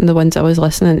now aren't the ones I was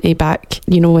listening to back,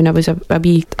 you know, when I was a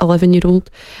wee 11-year-old.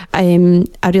 I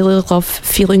really love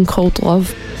Feeling Cold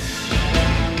Love.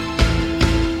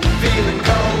 feeling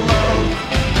cold love.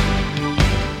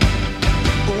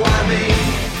 Why me?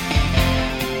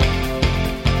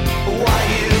 Why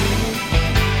you?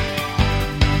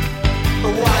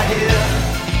 Why here?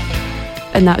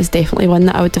 And that was definitely one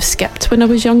that I would have skipped when I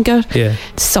was younger. Yeah.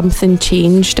 Something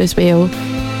changed as well.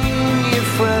 Your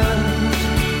friend.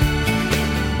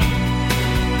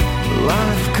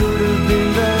 Life could have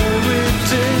been very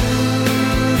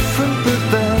different, but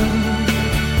then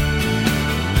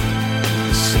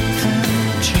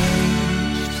something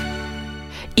changed.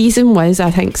 Ease and Whiz,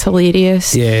 I think, is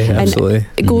hilarious. Yeah, absolutely.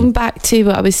 And going back to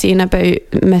what I was saying about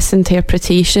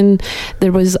misinterpretation,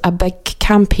 there was a big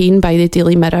campaign by the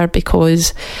Daily Mirror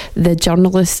because the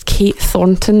journalist Kate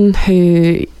Thornton,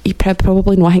 who you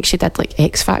probably know, I think she did like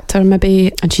X Factor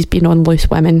maybe, and she's been on Loose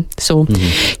Women, so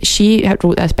she had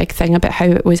wrote this big thing about how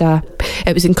it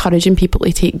was encouraging people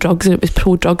to take drugs and it was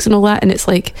pro-drugs and all that, and it's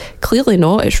like, clearly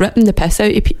not. It's ripping the piss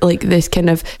out of like this kind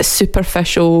of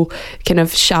superficial, kind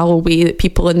of shallow way that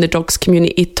people in the drugs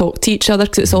community talk to each other,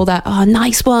 because it's all that, oh,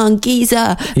 nice one,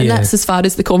 geezer, and that's as far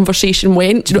as the conversation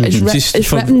went. You know,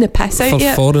 it's ripping the piss out of it.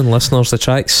 For foreign listeners, the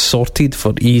track's sorted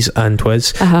for Ease and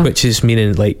Whiz, which is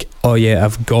meaning like, oh yeah,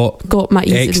 I've got my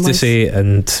Ease ecstasy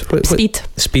and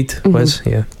speed Whiz,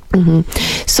 yeah.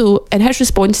 So in his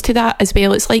response to that as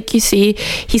well, it's like you say,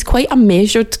 he's quite a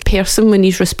measured person when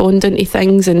he's responding to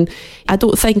things, and I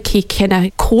don't think he kind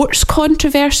of courts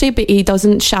controversy, but he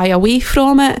doesn't shy away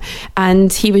from it.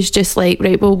 And he was just like,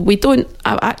 right, well,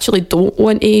 I actually don't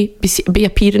want to be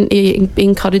appearing to be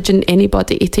encouraging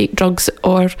anybody to take drugs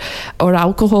or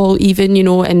alcohol even, you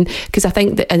know. And because I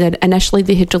think that initially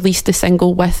they had released the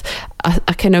single with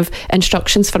a kind of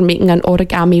instructions for making an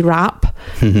origami wrap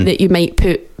that you might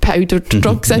put powdered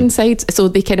drugs inside, so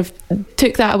they kind of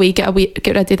took that away, get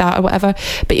rid of that or whatever.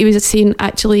 But he was saying,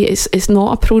 actually, it's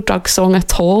not a pro-drug song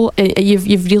at all.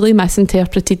 You've really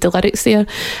misinterpreted the lyrics there,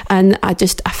 and I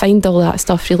find all that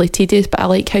stuff really tedious, but I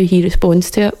like how he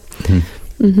responds to it.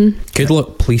 Good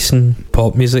luck policing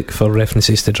pop music for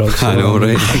references to drugs. I know,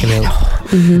 right?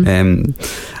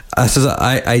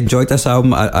 I enjoyed this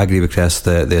album. I agree with Chris.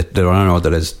 The running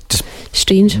order is just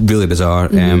Strange. really bizarre.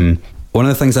 One of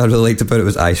the things I really liked about it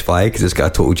was I Spy, because it's got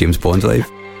a total James Bond vibe.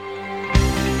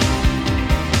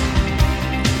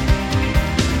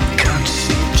 Can't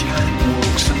see giant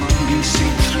walks among you, see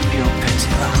through your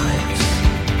petty lives.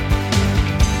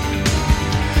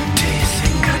 Do you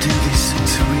think I do these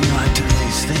things for real? I do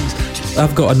these things just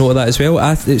I've got a note of that as well.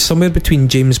 It's somewhere between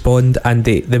James Bond and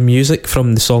the music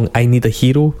from the song I Need a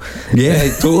Hero. Yeah,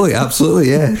 totally, absolutely,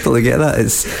 yeah, totally get that.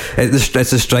 It's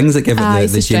the strings that give it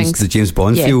the James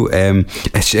Bond feel.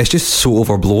 It's just so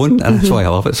overblown, and that's why I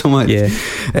love it so much. Yeah.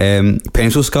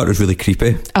 Pencil Skirt is really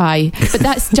creepy. Aye, but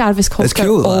that's Jarvis Cocker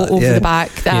cool, all that, over yeah. the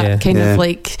back. That Yeah. kind of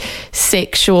like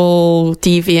sexual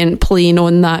deviant playing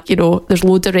on that. You know, there's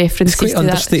loads of references It's quite to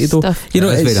understated that though. stuff. You know,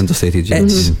 It's very understated. Yeah.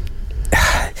 It's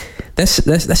this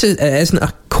is, it isn't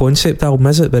a concept album,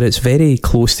 is it? But it's very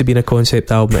close to being a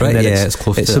concept album. Right, and then yeah, it's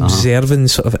close It's to it, observing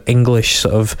sort of English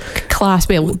sort of Class,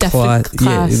 well, different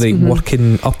class. yeah,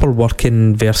 like upper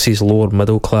working versus lower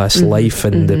middle class life,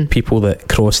 and the people that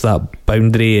cross that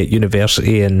boundary at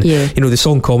university, and Yeah. you know, the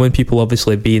song Common People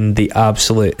obviously being the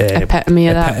absolute Epitome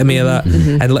of that.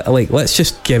 And let's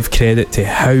just give credit to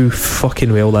how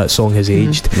fucking well that song has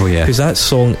aged. Oh yeah. Because that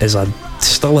song is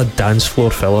still a dance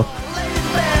floor filler.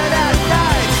 bed at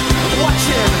night,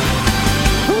 watching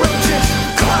roaches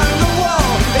climb the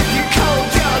wall. If you called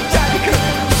your daddy,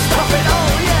 could stop it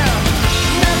all, yeah.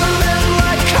 Never live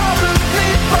like common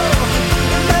people,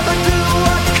 never do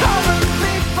what common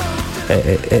people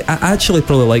do. I actually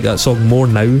probably like that song more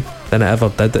now than I ever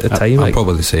did at the time. I'm Like,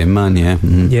 probably the same, man. Yeah.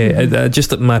 yeah,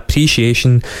 just my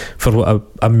appreciation for what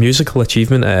a musical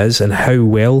achievement it is and how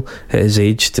well it has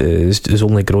aged is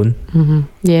only grown.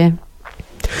 Yeah.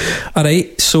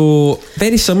 Alright, so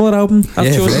very similar album I've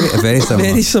Yeah, chosen. very similar.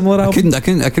 Very similar I album.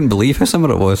 couldn't believe how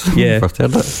similar it was. when I Yeah. first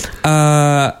heard it.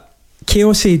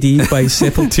 Chaos AD by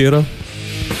Sepultura.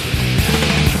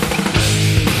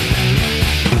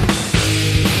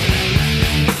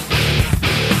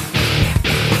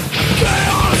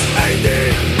 Chaos AD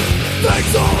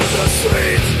takes over the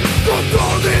streets,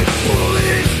 controlling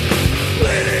police,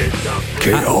 leading the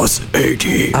Chaos AD.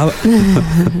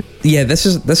 Yeah, this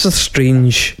is a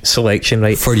strange selection,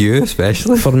 right? For you,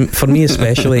 especially. For me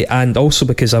especially, and also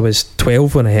because I was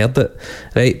 12 when I heard it,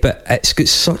 right? But it's got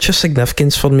such a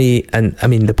significance for me, and I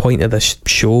mean, the point of this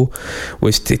show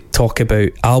was to talk about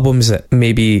albums that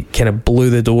maybe kind of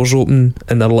blew the doors open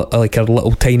in our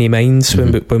little tiny minds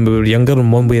when we were younger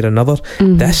in one way or another.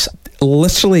 This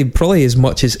literally, probably as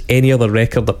much as any other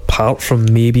record apart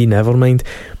from maybe Nevermind,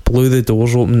 blew the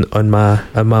doors open on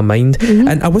my mind.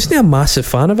 And I wasn't a massive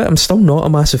fan of it. I'm still not a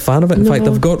massive fan of it. In fact,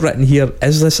 I've got written here,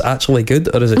 is this actually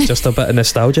good, or is it just a bit of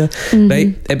nostalgia?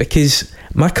 Right? Because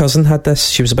my cousin had this.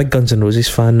 She was a big Guns N' Roses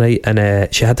fan, right?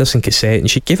 And she had this in cassette, and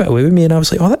she gave it away with me, and I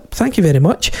was like, oh, thank you very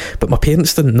much. But my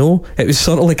parents didn't know. It was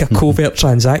sort of like a covert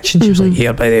transaction. She was like,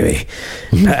 here, by the way,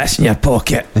 put this in your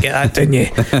pocket, get that, didn't you?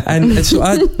 And so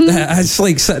I was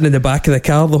like sitting in the back of the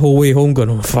car the whole way home going,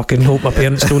 oh, I fucking hope my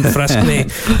parents don't frisk me.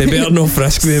 They better not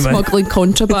frisk me, man. Smuggling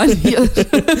contraband here.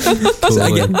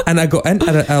 And I got in,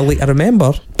 and I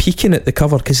remember peeking at the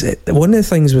cover, because one of the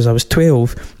things was I was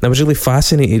 12 and I was really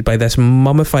fascinated by this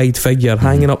mummified figure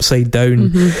hanging upside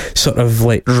down, sort of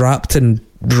like wrapped in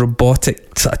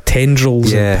robotic sort of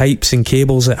tendrils and pipes and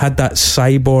cables. It had that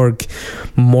cyborg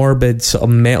morbid sort of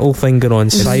metal thing going on,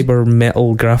 cyber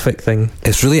metal graphic thing.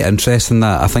 It's really interesting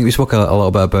that I think we spoke a little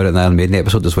bit about it in the Iron Maiden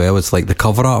episode as well. It's like the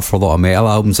cover art for a lot of metal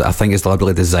albums, I think, is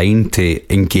deliberately designed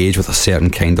to engage with a certain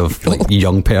kind of like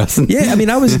young person. Yeah, I mean,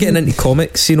 I was getting into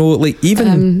comics, you know, like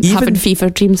even having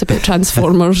fever dreams about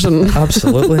Transformers and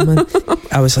absolutely, man.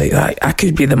 I was like, I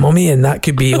could be the Mummy, and that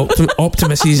could be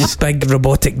Optimus's big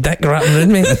robotic dick wrapping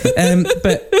around me.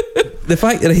 But the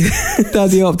fact that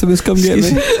Daddy Optimus, come get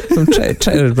me. I'm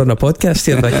trying to run a podcast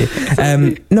here,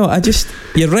 Vicky. No,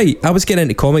 you're right. I was getting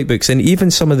into comic books, and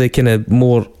even some of the kind of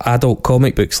more adult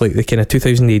comic books, like the kind of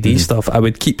 2000 AD stuff, I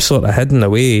would keep sort of hidden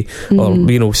away, or,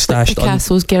 you know, stashed on.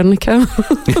 Picasso's Guernica.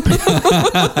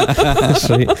 That's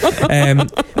right.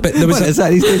 But there was What is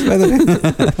that these days, by the way?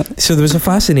 so there was a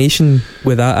fascination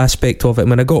with that aspect of it.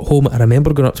 When I got home, I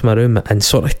remember going up to my room and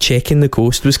sort of checking the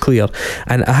coast was clear,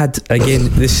 and I had, again,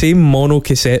 the same mono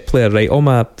cassette player, right? All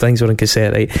my things were in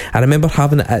cassette, right? I remember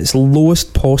having it at its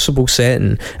lowest possible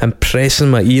setting and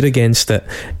pressing my ear against it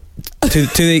to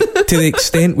the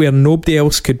extent where nobody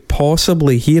else could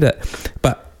possibly hear it.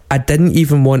 But I didn't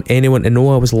even want anyone to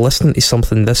know I was listening to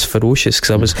something this ferocious,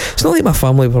 because it's not like my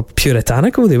family were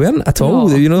puritanical, they weren't at all,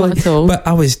 No, you know, not at all. but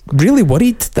I was really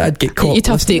worried that I'd get caught. You'd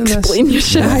have to listening this. explain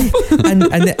yourself. Aye. and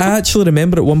I actually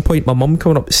remember at one point my mum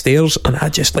coming up the stairs and I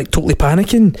just like totally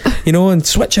panicking, you know, and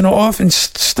switching it off and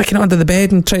sticking it under the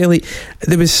bed and trying to, like,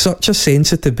 there was such a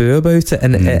sense of taboo about it,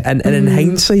 and in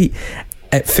hindsight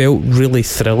it felt really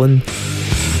thrilling.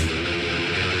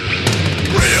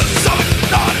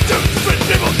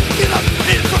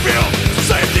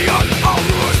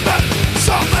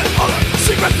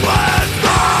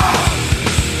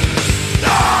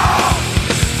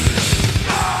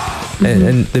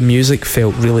 And the music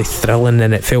felt really thrilling,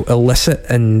 and it felt illicit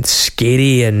and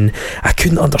scary, and I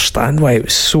couldn't understand why it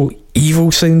was so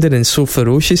evil sounding and so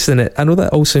ferocious. And I know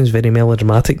that all sounds very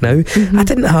melodramatic now. I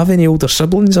didn't have any older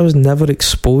siblings. I was never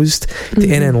exposed to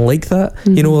anything like that.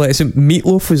 You know, like I said,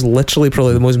 Meatloaf was literally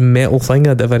probably the most metal thing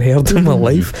I'd ever heard in my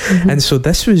life. And so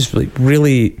this was like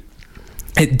really,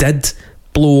 it did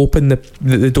blow open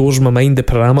the doors of my mind, the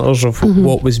parameters of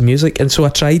what was music. And so I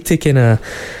tried to kind of,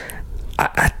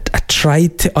 I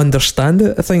tried to understand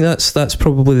it. I think that's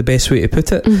probably the best way to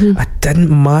put it. I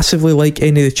didn't massively like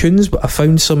any of the tunes, but I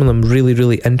found some of them really,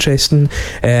 really interesting.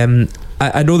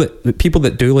 I know that people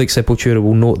that do like Sepultura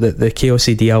will note that the Chaos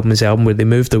AD album is the album where they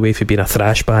moved away from being a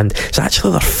thrash band. It's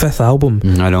actually their 5th album,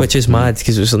 which is mad,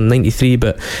 because it was in 93,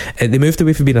 but they moved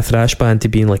away from being a thrash band to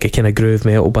being like a kind of groove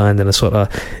metal band in a sort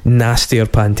of nastier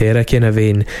Pantera kind of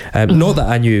vein. Not that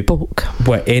I knew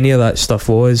what any of that stuff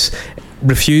was.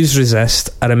 Refuse,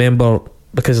 Resist, I remember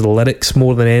because of the lyrics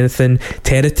more than anything.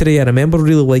 Territory, I remember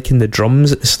really liking the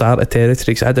drums at the start of Territory,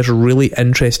 because it had this really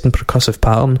interesting percussive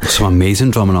pattern. Some amazing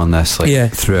drumming on this,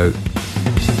 like throughout.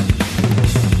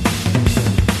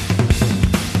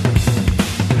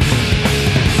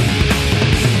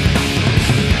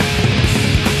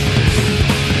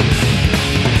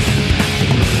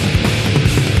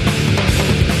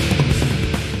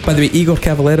 By the way, Igor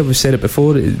Cavalera, we've said it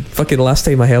before, fucking last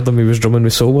time I heard him he was drumming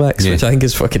with Soulwax, which I think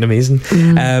is fucking amazing.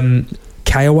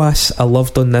 Kiowas I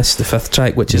loved on this, the 5th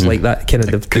track, which is like that kind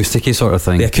of acoustic-y sort of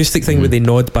thing, the acoustic thing where they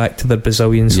nod back to their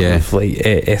Brazilian sort of like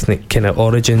ethnic kind of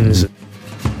origins.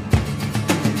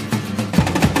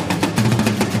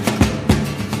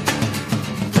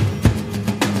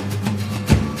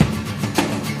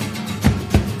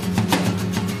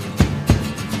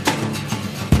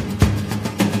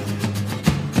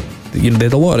 You know, they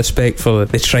had a lot of respect for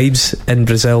the tribes in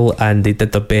Brazil, and they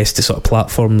did their best to sort of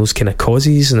platform those kind of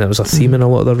causes, and it was a theme in a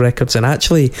lot of their records. And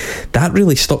actually that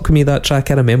really stuck with me, that track.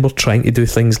 I remember trying to do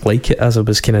things like it as I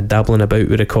was kind of dabbling about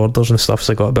with recorders and stuff as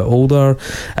I got a bit older.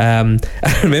 I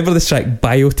remember this track,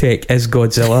 Biotech is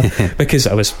Godzilla, because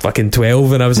I was fucking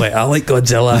 12 and I was like, I like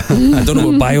Godzilla. I don't know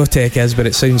what biotech is, but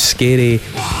it sounds scary.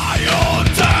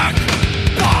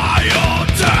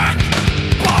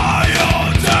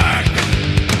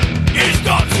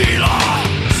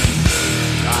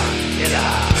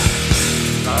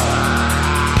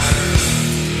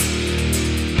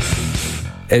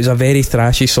 It was a very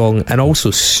thrashy song, and also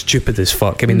stupid as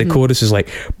fuck. I mean, the chorus is like,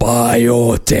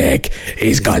 Biotech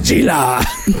is Godzilla.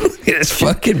 It's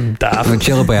fucking daft.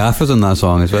 Chilla Biafra's on that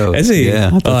song as well. Is he? Yeah.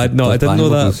 No, I didn't know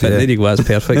that. But there you go, that's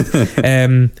perfect.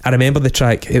 I remember the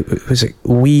track, it was like,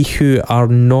 We Who Are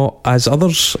Not As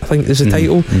Others, I think is the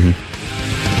title.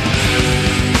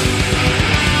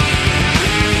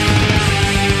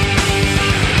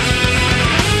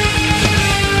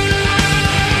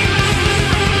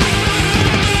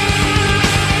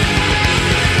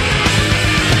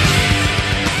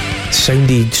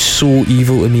 Sounded so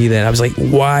evil to me then. I was like,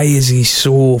 why is he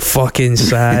so fucking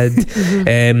sad?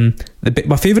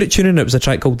 My favourite tune in it was a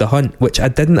track called The Hunt, which I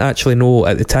didn't actually know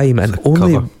at the time, and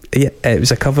only cover. Yeah, it was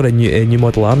a cover of New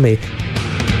Model Army.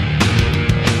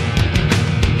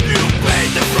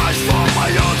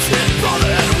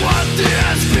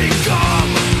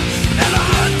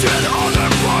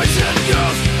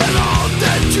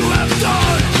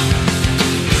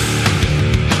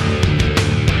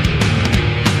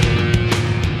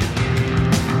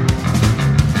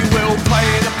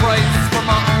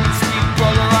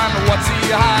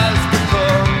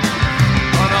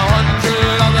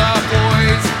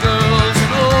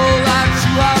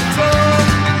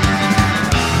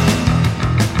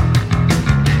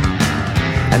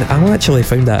 I actually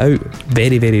found that out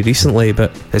very, very recently,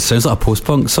 but it sounds like a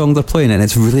post-punk song they're playing, and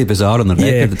it's really bizarre on the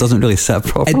record. It doesn't really sit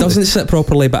properly. It doesn't sit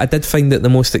properly, but I did find it the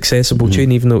most accessible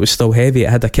tune, even though it was still heavy. It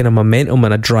had a kind of momentum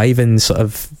and a driving sort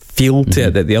of feel to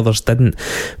it that the others didn't.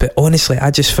 But honestly, I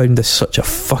just found this such a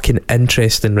fucking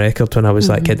interesting record when I was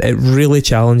that kid. It really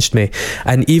challenged me,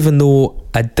 and even though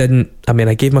I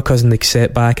gave my cousin the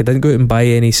cassette back. I didn't go out and buy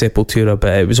any Sepultura,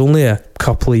 but it was only a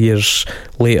couple of years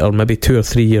later, maybe 2 or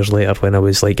 3 years later, when I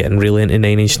was like getting really into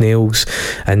Nine Inch Nails,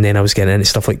 and then I was getting into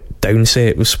stuff like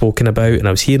Downset was spoken about, and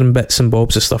I was hearing bits and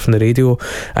bobs of stuff on the radio,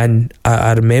 and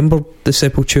I remember the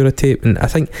Sepultura tape, and I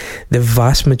think the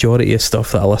vast majority of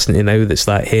stuff that I listen to now that's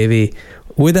that heavy,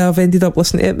 would I have ended up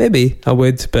listening to it? Maybe I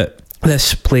would, but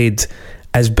this played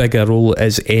as big a role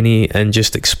as any in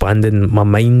just expanding my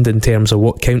mind in terms of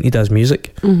what counted as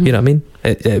music. You know what I mean?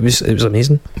 It was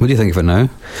amazing. What do you think of it now?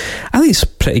 I think it's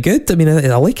pretty good. I mean,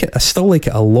 I like it. I still like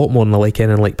it a lot more than I like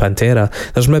anything like Pantera.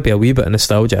 There's maybe a wee bit of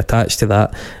nostalgia attached to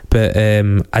that, but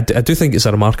I do think it's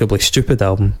a remarkably stupid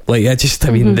album. Like,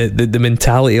 I mean, the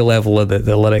mentality level of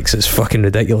the lyrics is fucking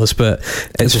ridiculous, but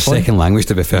It's a second language,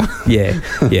 to be fair. yeah,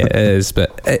 it is.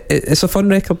 But it's a fun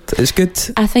record. It's good.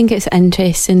 I think it's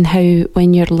interesting how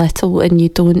when you're little and you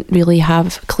don't really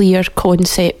have clear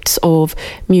concepts of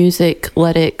music,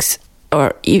 lyrics,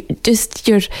 or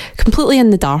you're completely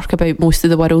in the dark about most of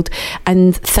the world,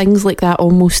 and things like that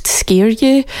almost scare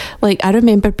you. Like, I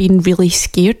remember being really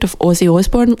scared of Ozzy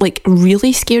Osbourne, like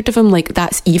really scared of him, like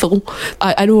that's evil.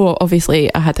 I know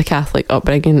obviously I had a Catholic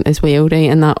upbringing as well, right,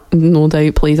 and that no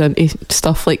doubt plays into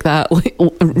stuff like that, like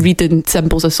reading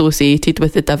symbols associated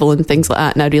with the devil and things like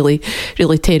that in a really,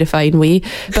 really terrifying way.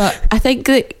 But I think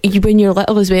that when you're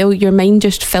little as well, your mind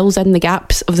just fills in the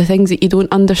gaps of the things that you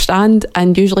don't understand,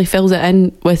 and usually fills it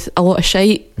in with a lot of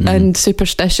shite and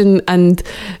superstition and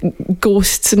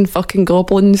ghosts and fucking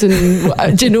goblins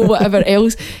and do you know, whatever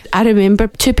else. I remember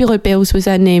Tubular Bells was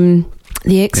in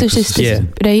The Exorcist,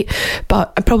 right?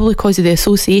 But probably because of the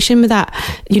association with that,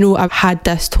 you know, I've had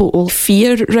this total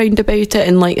fear round about it,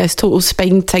 and like this total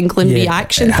spine tingling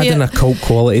reaction it had to an it. occult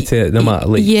quality to it, no matter,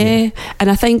 like, And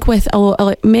I think with a lot of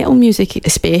like metal music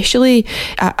especially,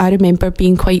 I remember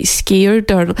being quite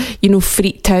scared or, you know,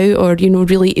 freaked out or, you know,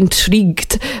 really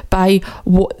intrigued by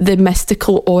what the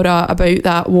mystical aura about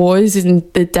that was, and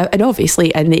and obviously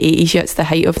in the 80s it's the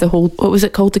height of the whole, what was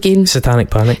it called again? Satanic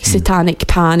Panic. Satanic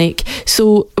Panic.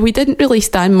 So we didn't really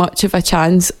stand much of a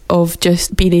chance of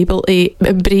just being able to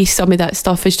embrace some of that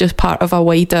stuff as just part of a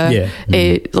wider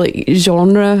like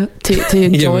genre to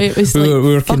enjoy. It was we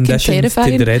were fucking conditioned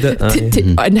terrifying to dread it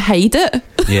and hide it.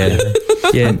 Yeah.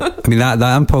 I mean,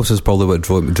 that impulse is probably what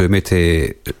drew me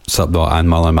to Slipknot and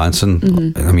Marilyn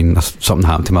Manson. I mean, something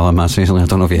happened to Marilyn Manson recently, I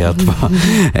don't know if you heard,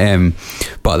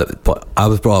 but I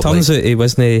was brought up, turns out he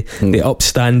wasn't the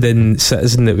upstanding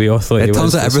citizen that we all thought he was. It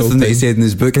turns out everything that he said in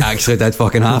his book actually did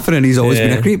fucking happen, and he's always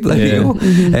been a creep. There you go.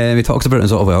 He talks about it in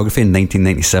his autobiography in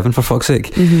 1997, for fuck's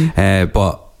sake.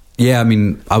 But yeah, I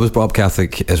mean, I was brought up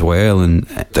Catholic as well, and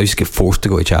I used to get forced to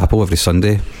go to chapel every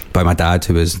Sunday by my dad,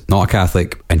 who was not a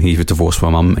Catholic, and he was divorced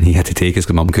from my mum, and he had to take us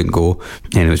because mum couldn't go,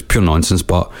 and it was pure nonsense.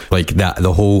 But like that,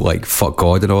 the whole like fuck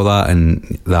God and all that,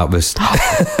 and that was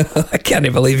I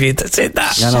can't believe you said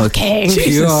that. Yeah,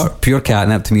 no, pure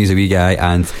catnip to me as a wee guy,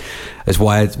 and it's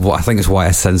why I think it's why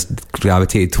I since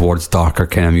gravitated towards darker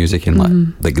kind of music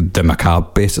and like the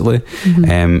macabre, basically.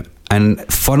 And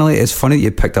funnily, it's funny that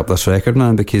you picked up this record,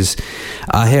 man, because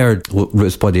I heard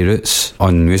Roots Bloody Roots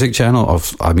on Music Channel,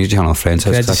 of a music channel on a friend's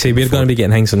house. Can I just say, we're going to be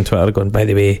getting things on Twitter going, by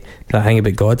the way, that thing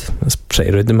about God, that's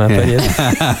pretty rude in my opinion.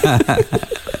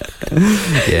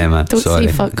 Yeah, man. Don't sorry.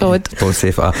 say fuck God. Don't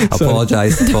say fuck.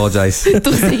 Apologise. Don't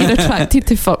say you're attracted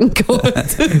to fucking God.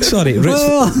 Sorry,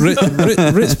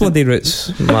 Roots Bloody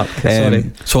Roots, Mark.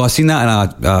 Sorry. So I seen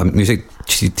that in a music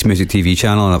TV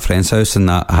channel in a friend's house,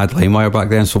 and I had LimeWire back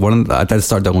then, so I did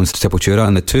start downloading Sepultura,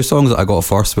 and the two songs that I got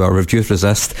first were Refuse,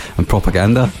 Resist and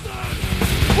Propaganda.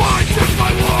 Why take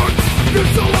my word? You're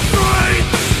so afraid.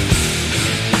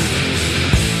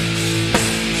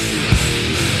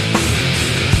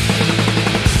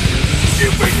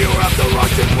 You think you have the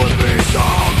right to put me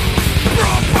down?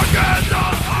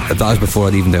 Propaganda. That was before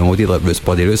I'd even downloaded like Roots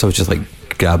Bloody Roots. I was just like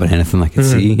grabbing anything I could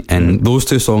see, and those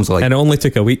two songs are like, and it only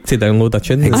took a week to download a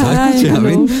tune. Exactly. Do you know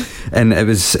what I mean? And it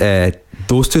was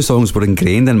those two songs were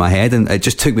ingrained in my head, and it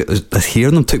just took me,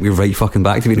 hearing them took me right fucking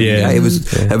back to being a guy. It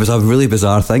was a really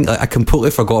bizarre thing. Like, I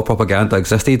completely forgot Propaganda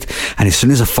existed, and as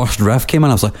soon as the first riff came in,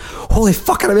 I was like, holy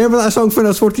fuck, I remember that song when I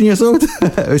was 14 years old.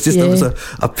 It was just, it was a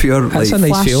pure, that's like, a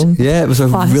nice feeling. Yeah, it was a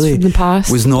really, from the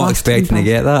past, was not expecting to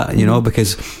get that, you know,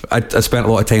 because I spent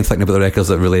a lot of time thinking about the records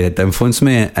that really had influenced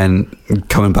me, and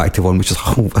coming back to one which is,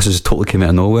 oh, this just totally came out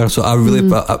of nowhere. So I really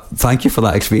thank you for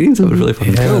that experience. It was really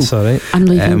fucking cool. That's alright. I'm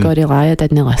leaving Gorilla, I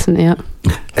didn't listen to it.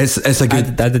 It's a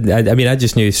good. I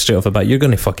just knew straight off the bat you're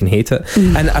going to fucking hate it.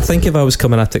 And I think if I was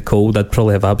coming at it cold, I'd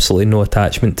probably have absolutely no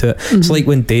attachment to it. It's like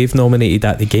when Dave nominated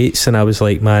At the Gates, and I was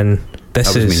like, man,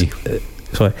 this is me.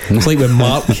 It's like when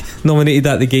Mark nominated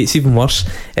At the Gates, even worse.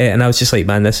 And I was just like,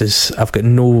 man, I've got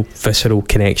no visceral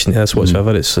connection to this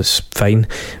whatsoever. It's just fine.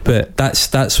 But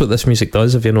that's what this music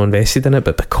does if you're not invested in it.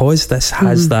 But because this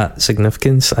has that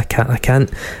significance, I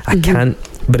can't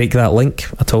break that link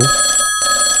at all.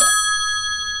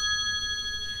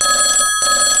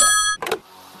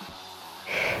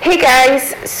 Hey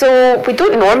guys, so we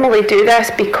don't normally do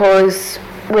this because,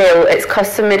 well, it's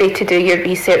customary to do your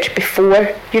research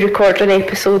before you record an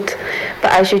episode,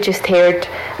 but as you just heard,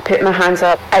 I put my hands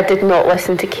up. I did not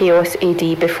listen to Chaos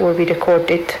AD before we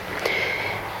recorded.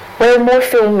 Well, more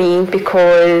fool me,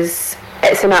 because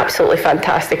it's an absolutely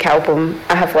fantastic album.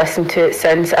 I have listened to it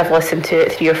since. I've listened to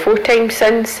it 3 or 4 times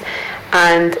since,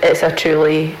 and it's a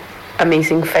truly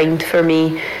amazing find for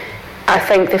me. I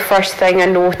think the first thing I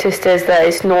noticed is that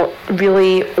it's not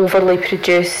really overly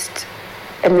produced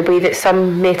in the way that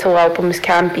some metal albums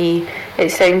can be.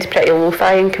 It sounds pretty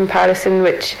lo-fi in comparison,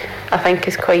 which I think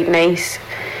is quite nice.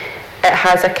 It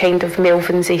has a kind of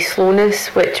Melvins-y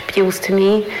slowness, which appeals to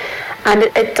me. And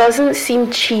it doesn't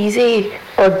seem cheesy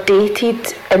or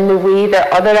dated in the way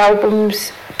that other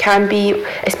albums can be,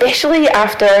 especially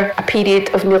after a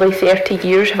period of nearly 30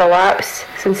 years have elapsed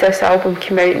since this album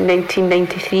came out in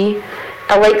 1993.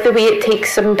 I like the way it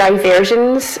takes some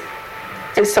diversions.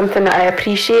 It's something that I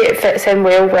appreciate. It fits in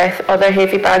well with other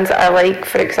heavy bands that I like,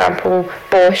 for example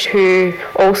Bosch, who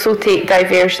also take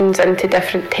diversions into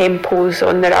different tempos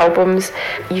on their albums.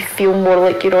 You feel more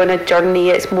like you're on a journey.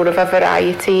 It's more of a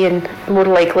variety and more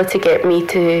likely to get me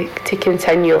to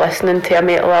continue listening to a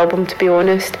metal album, to be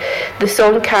honest. The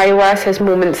song Kailash has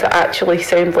moments that actually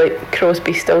sound like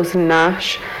Crosby, Stills and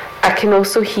Nash. I can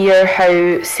also hear how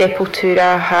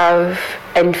Sepultura have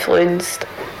influenced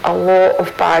a lot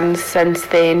of bands since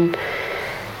then,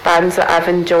 bands that I've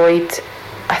enjoyed.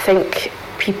 I think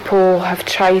people have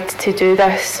tried to do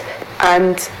this,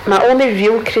 and my only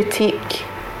real critique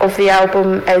of the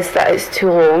album is that it's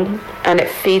too long and it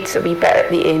fades a wee bit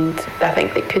at the end. I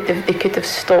think they could have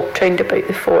stopped round about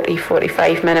the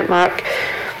 40-45 minute mark.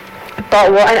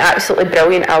 But what an absolutely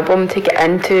brilliant album to get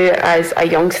into as a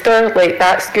youngster. Like,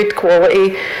 that's good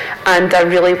quality, and I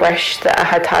really wish that I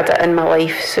had had it in my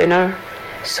life sooner.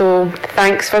 So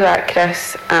thanks for that,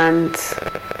 Chris, and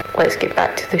let's get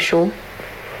back to the show.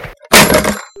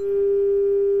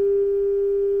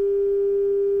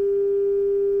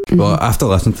 Well, after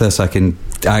listening to this,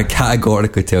 I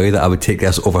categorically tell you that I would take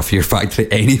this over Fear Factory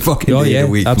any fucking day of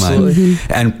the week, absolutely. man.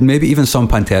 And maybe even some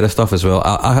Pantera stuff as well.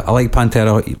 I like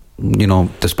Pantera, you know,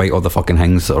 despite all the fucking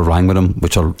things that are wrong with them,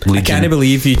 which are legion. I can't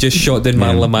believe you just shot down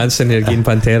Marilyn Manson here again,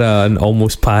 Pantera, and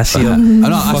almost pass here.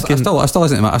 I still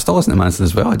listen to Manson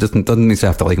as well. It doesn't mean I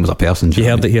have to like him as a person. You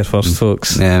heard it here first,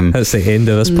 folks. That's the end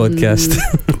of this podcast.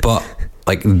 But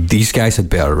like, these guys had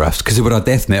better riffs because they were a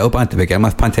death metal band to begin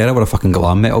with. Pantera were a fucking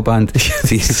glam metal band.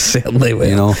 Certainly were.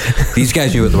 You know, these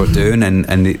guys knew what they were doing,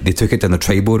 and they took it down the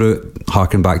tribal route,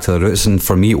 harking back to the roots. And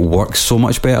for me, it works so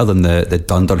much better than the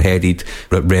dunder-headed,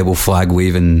 rebel flag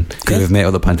waving groove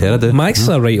metal that Pantera do. Mike's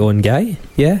a right on guy.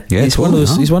 Yeah, he's totally,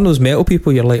 he's one of those metal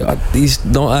people. You're like, he's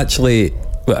not actually,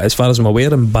 as far as I'm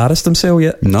aware, embarrassed himself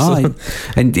yet. No,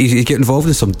 and he's getting involved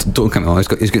in some. Don't get me wrong, he's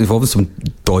getting involved in some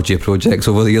dodgy projects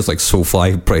over the years, like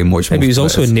Soulfly, pretty much. Maybe he was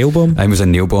also in Nailbomb. He was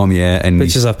in Nailbomb, yeah,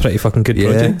 which is a pretty fucking good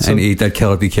project. So. And he did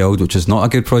Kill or Be Killed, which is not a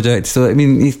good project. So I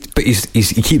mean, he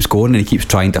keeps going and he keeps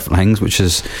trying different things, which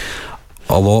is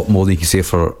a lot more than you can say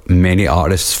for many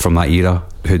artists from that era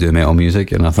who do metal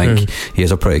music. And I think he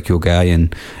is a pretty cool guy,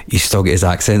 and he's still got his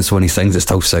accent, so when he sings it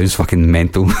still sounds fucking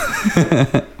mental.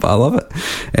 But I love it.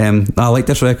 I like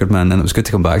this record, man, and it was good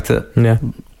to come back to it. Yeah.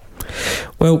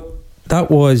 Well, that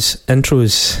was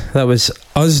intros. That was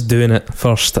us doing it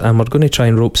first, and we're going to try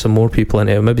and rope some more people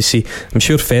into it. Maybe see, I'm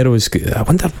sure Pharaoh's good. I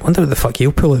wonder what the fuck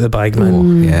he'll pull out the bag,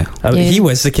 man. He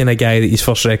was the kind of guy that his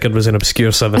first record was an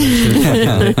obscure 7.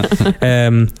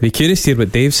 Be curious to hear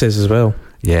what Dave says as well.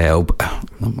 Yeah,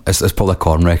 it's probably a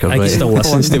Korn record. I think he still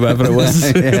listens to whatever it was.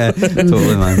 Yeah,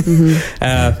 totally,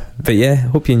 man. But yeah,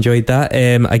 hope you enjoyed that.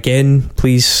 Again,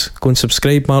 please go and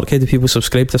subscribe. Mark, how do people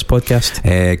subscribe to this podcast?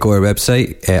 Go to our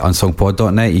website,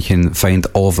 unsungpod.net. You can find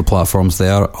all of the platforms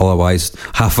there. Otherwise,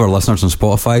 half of our listeners on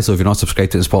Spotify, so if you're not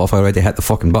subscribed to Spotify already, hit the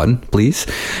fucking button, please.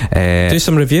 Do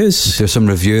some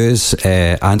reviews.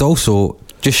 And also,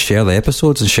 just share the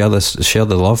episodes and share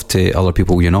the love to other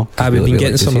people, you know. We've been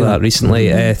getting some of that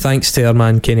recently. Thanks to our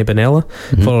man Kenny Benella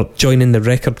for joining the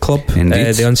record club,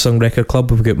 the Unsung Record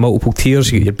Club. We've got multiple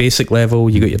tiers. You got your basic level,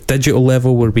 you got your digital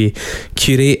level, where we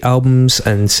curate albums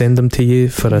and send them to you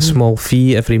for a small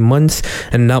fee every month,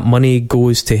 and that money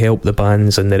goes to help the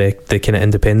bands and the kind of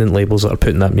independent labels that are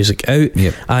putting that music out.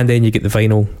 And then you get the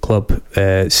vinyl club,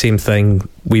 same thing.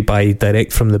 We buy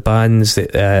direct from the bands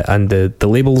and the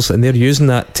labels, and they're using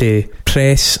that to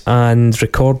press and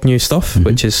record new stuff,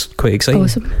 which is quite exciting.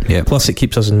 Awesome. Plus it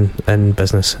keeps us in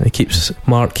business. It keeps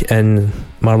Mark in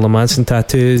Marilyn Manson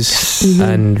tattoos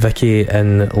and Vicky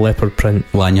in leopard print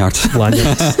lanyards.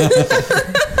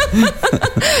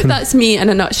 That's me in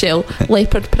a nutshell.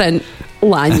 Leopard print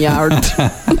lanyard.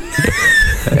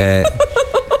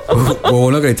 Well,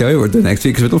 we're not going to tell you what we're doing next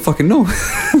week because we don't fucking know.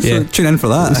 So tune in for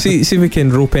that. See if we can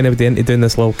rope anybody into doing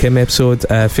this little Kim episode.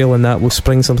 Failing that, we'll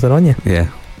spring something on you. Yeah.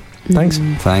 Thanks.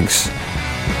 Thanks.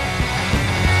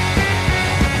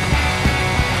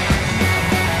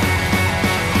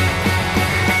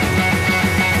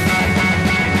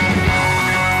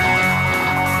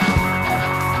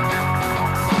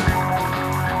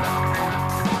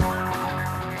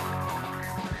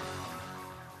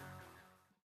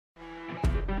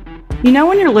 You know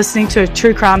when you're listening to a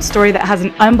true crime story that has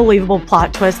an unbelievable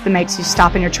plot twist that makes you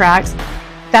stop in your tracks?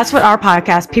 That's what our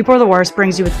podcast, People Are the Worst,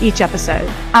 brings you with each episode.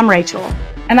 I'm Rachel.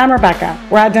 And I'm Rebecca.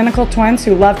 We're identical twins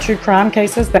who love true crime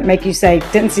cases that make you say,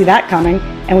 didn't see that coming,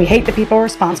 and we hate the people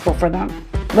responsible for them.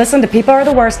 Listen to People Are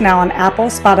the Worst now on Apple,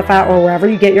 Spotify, or wherever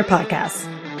you get your podcasts.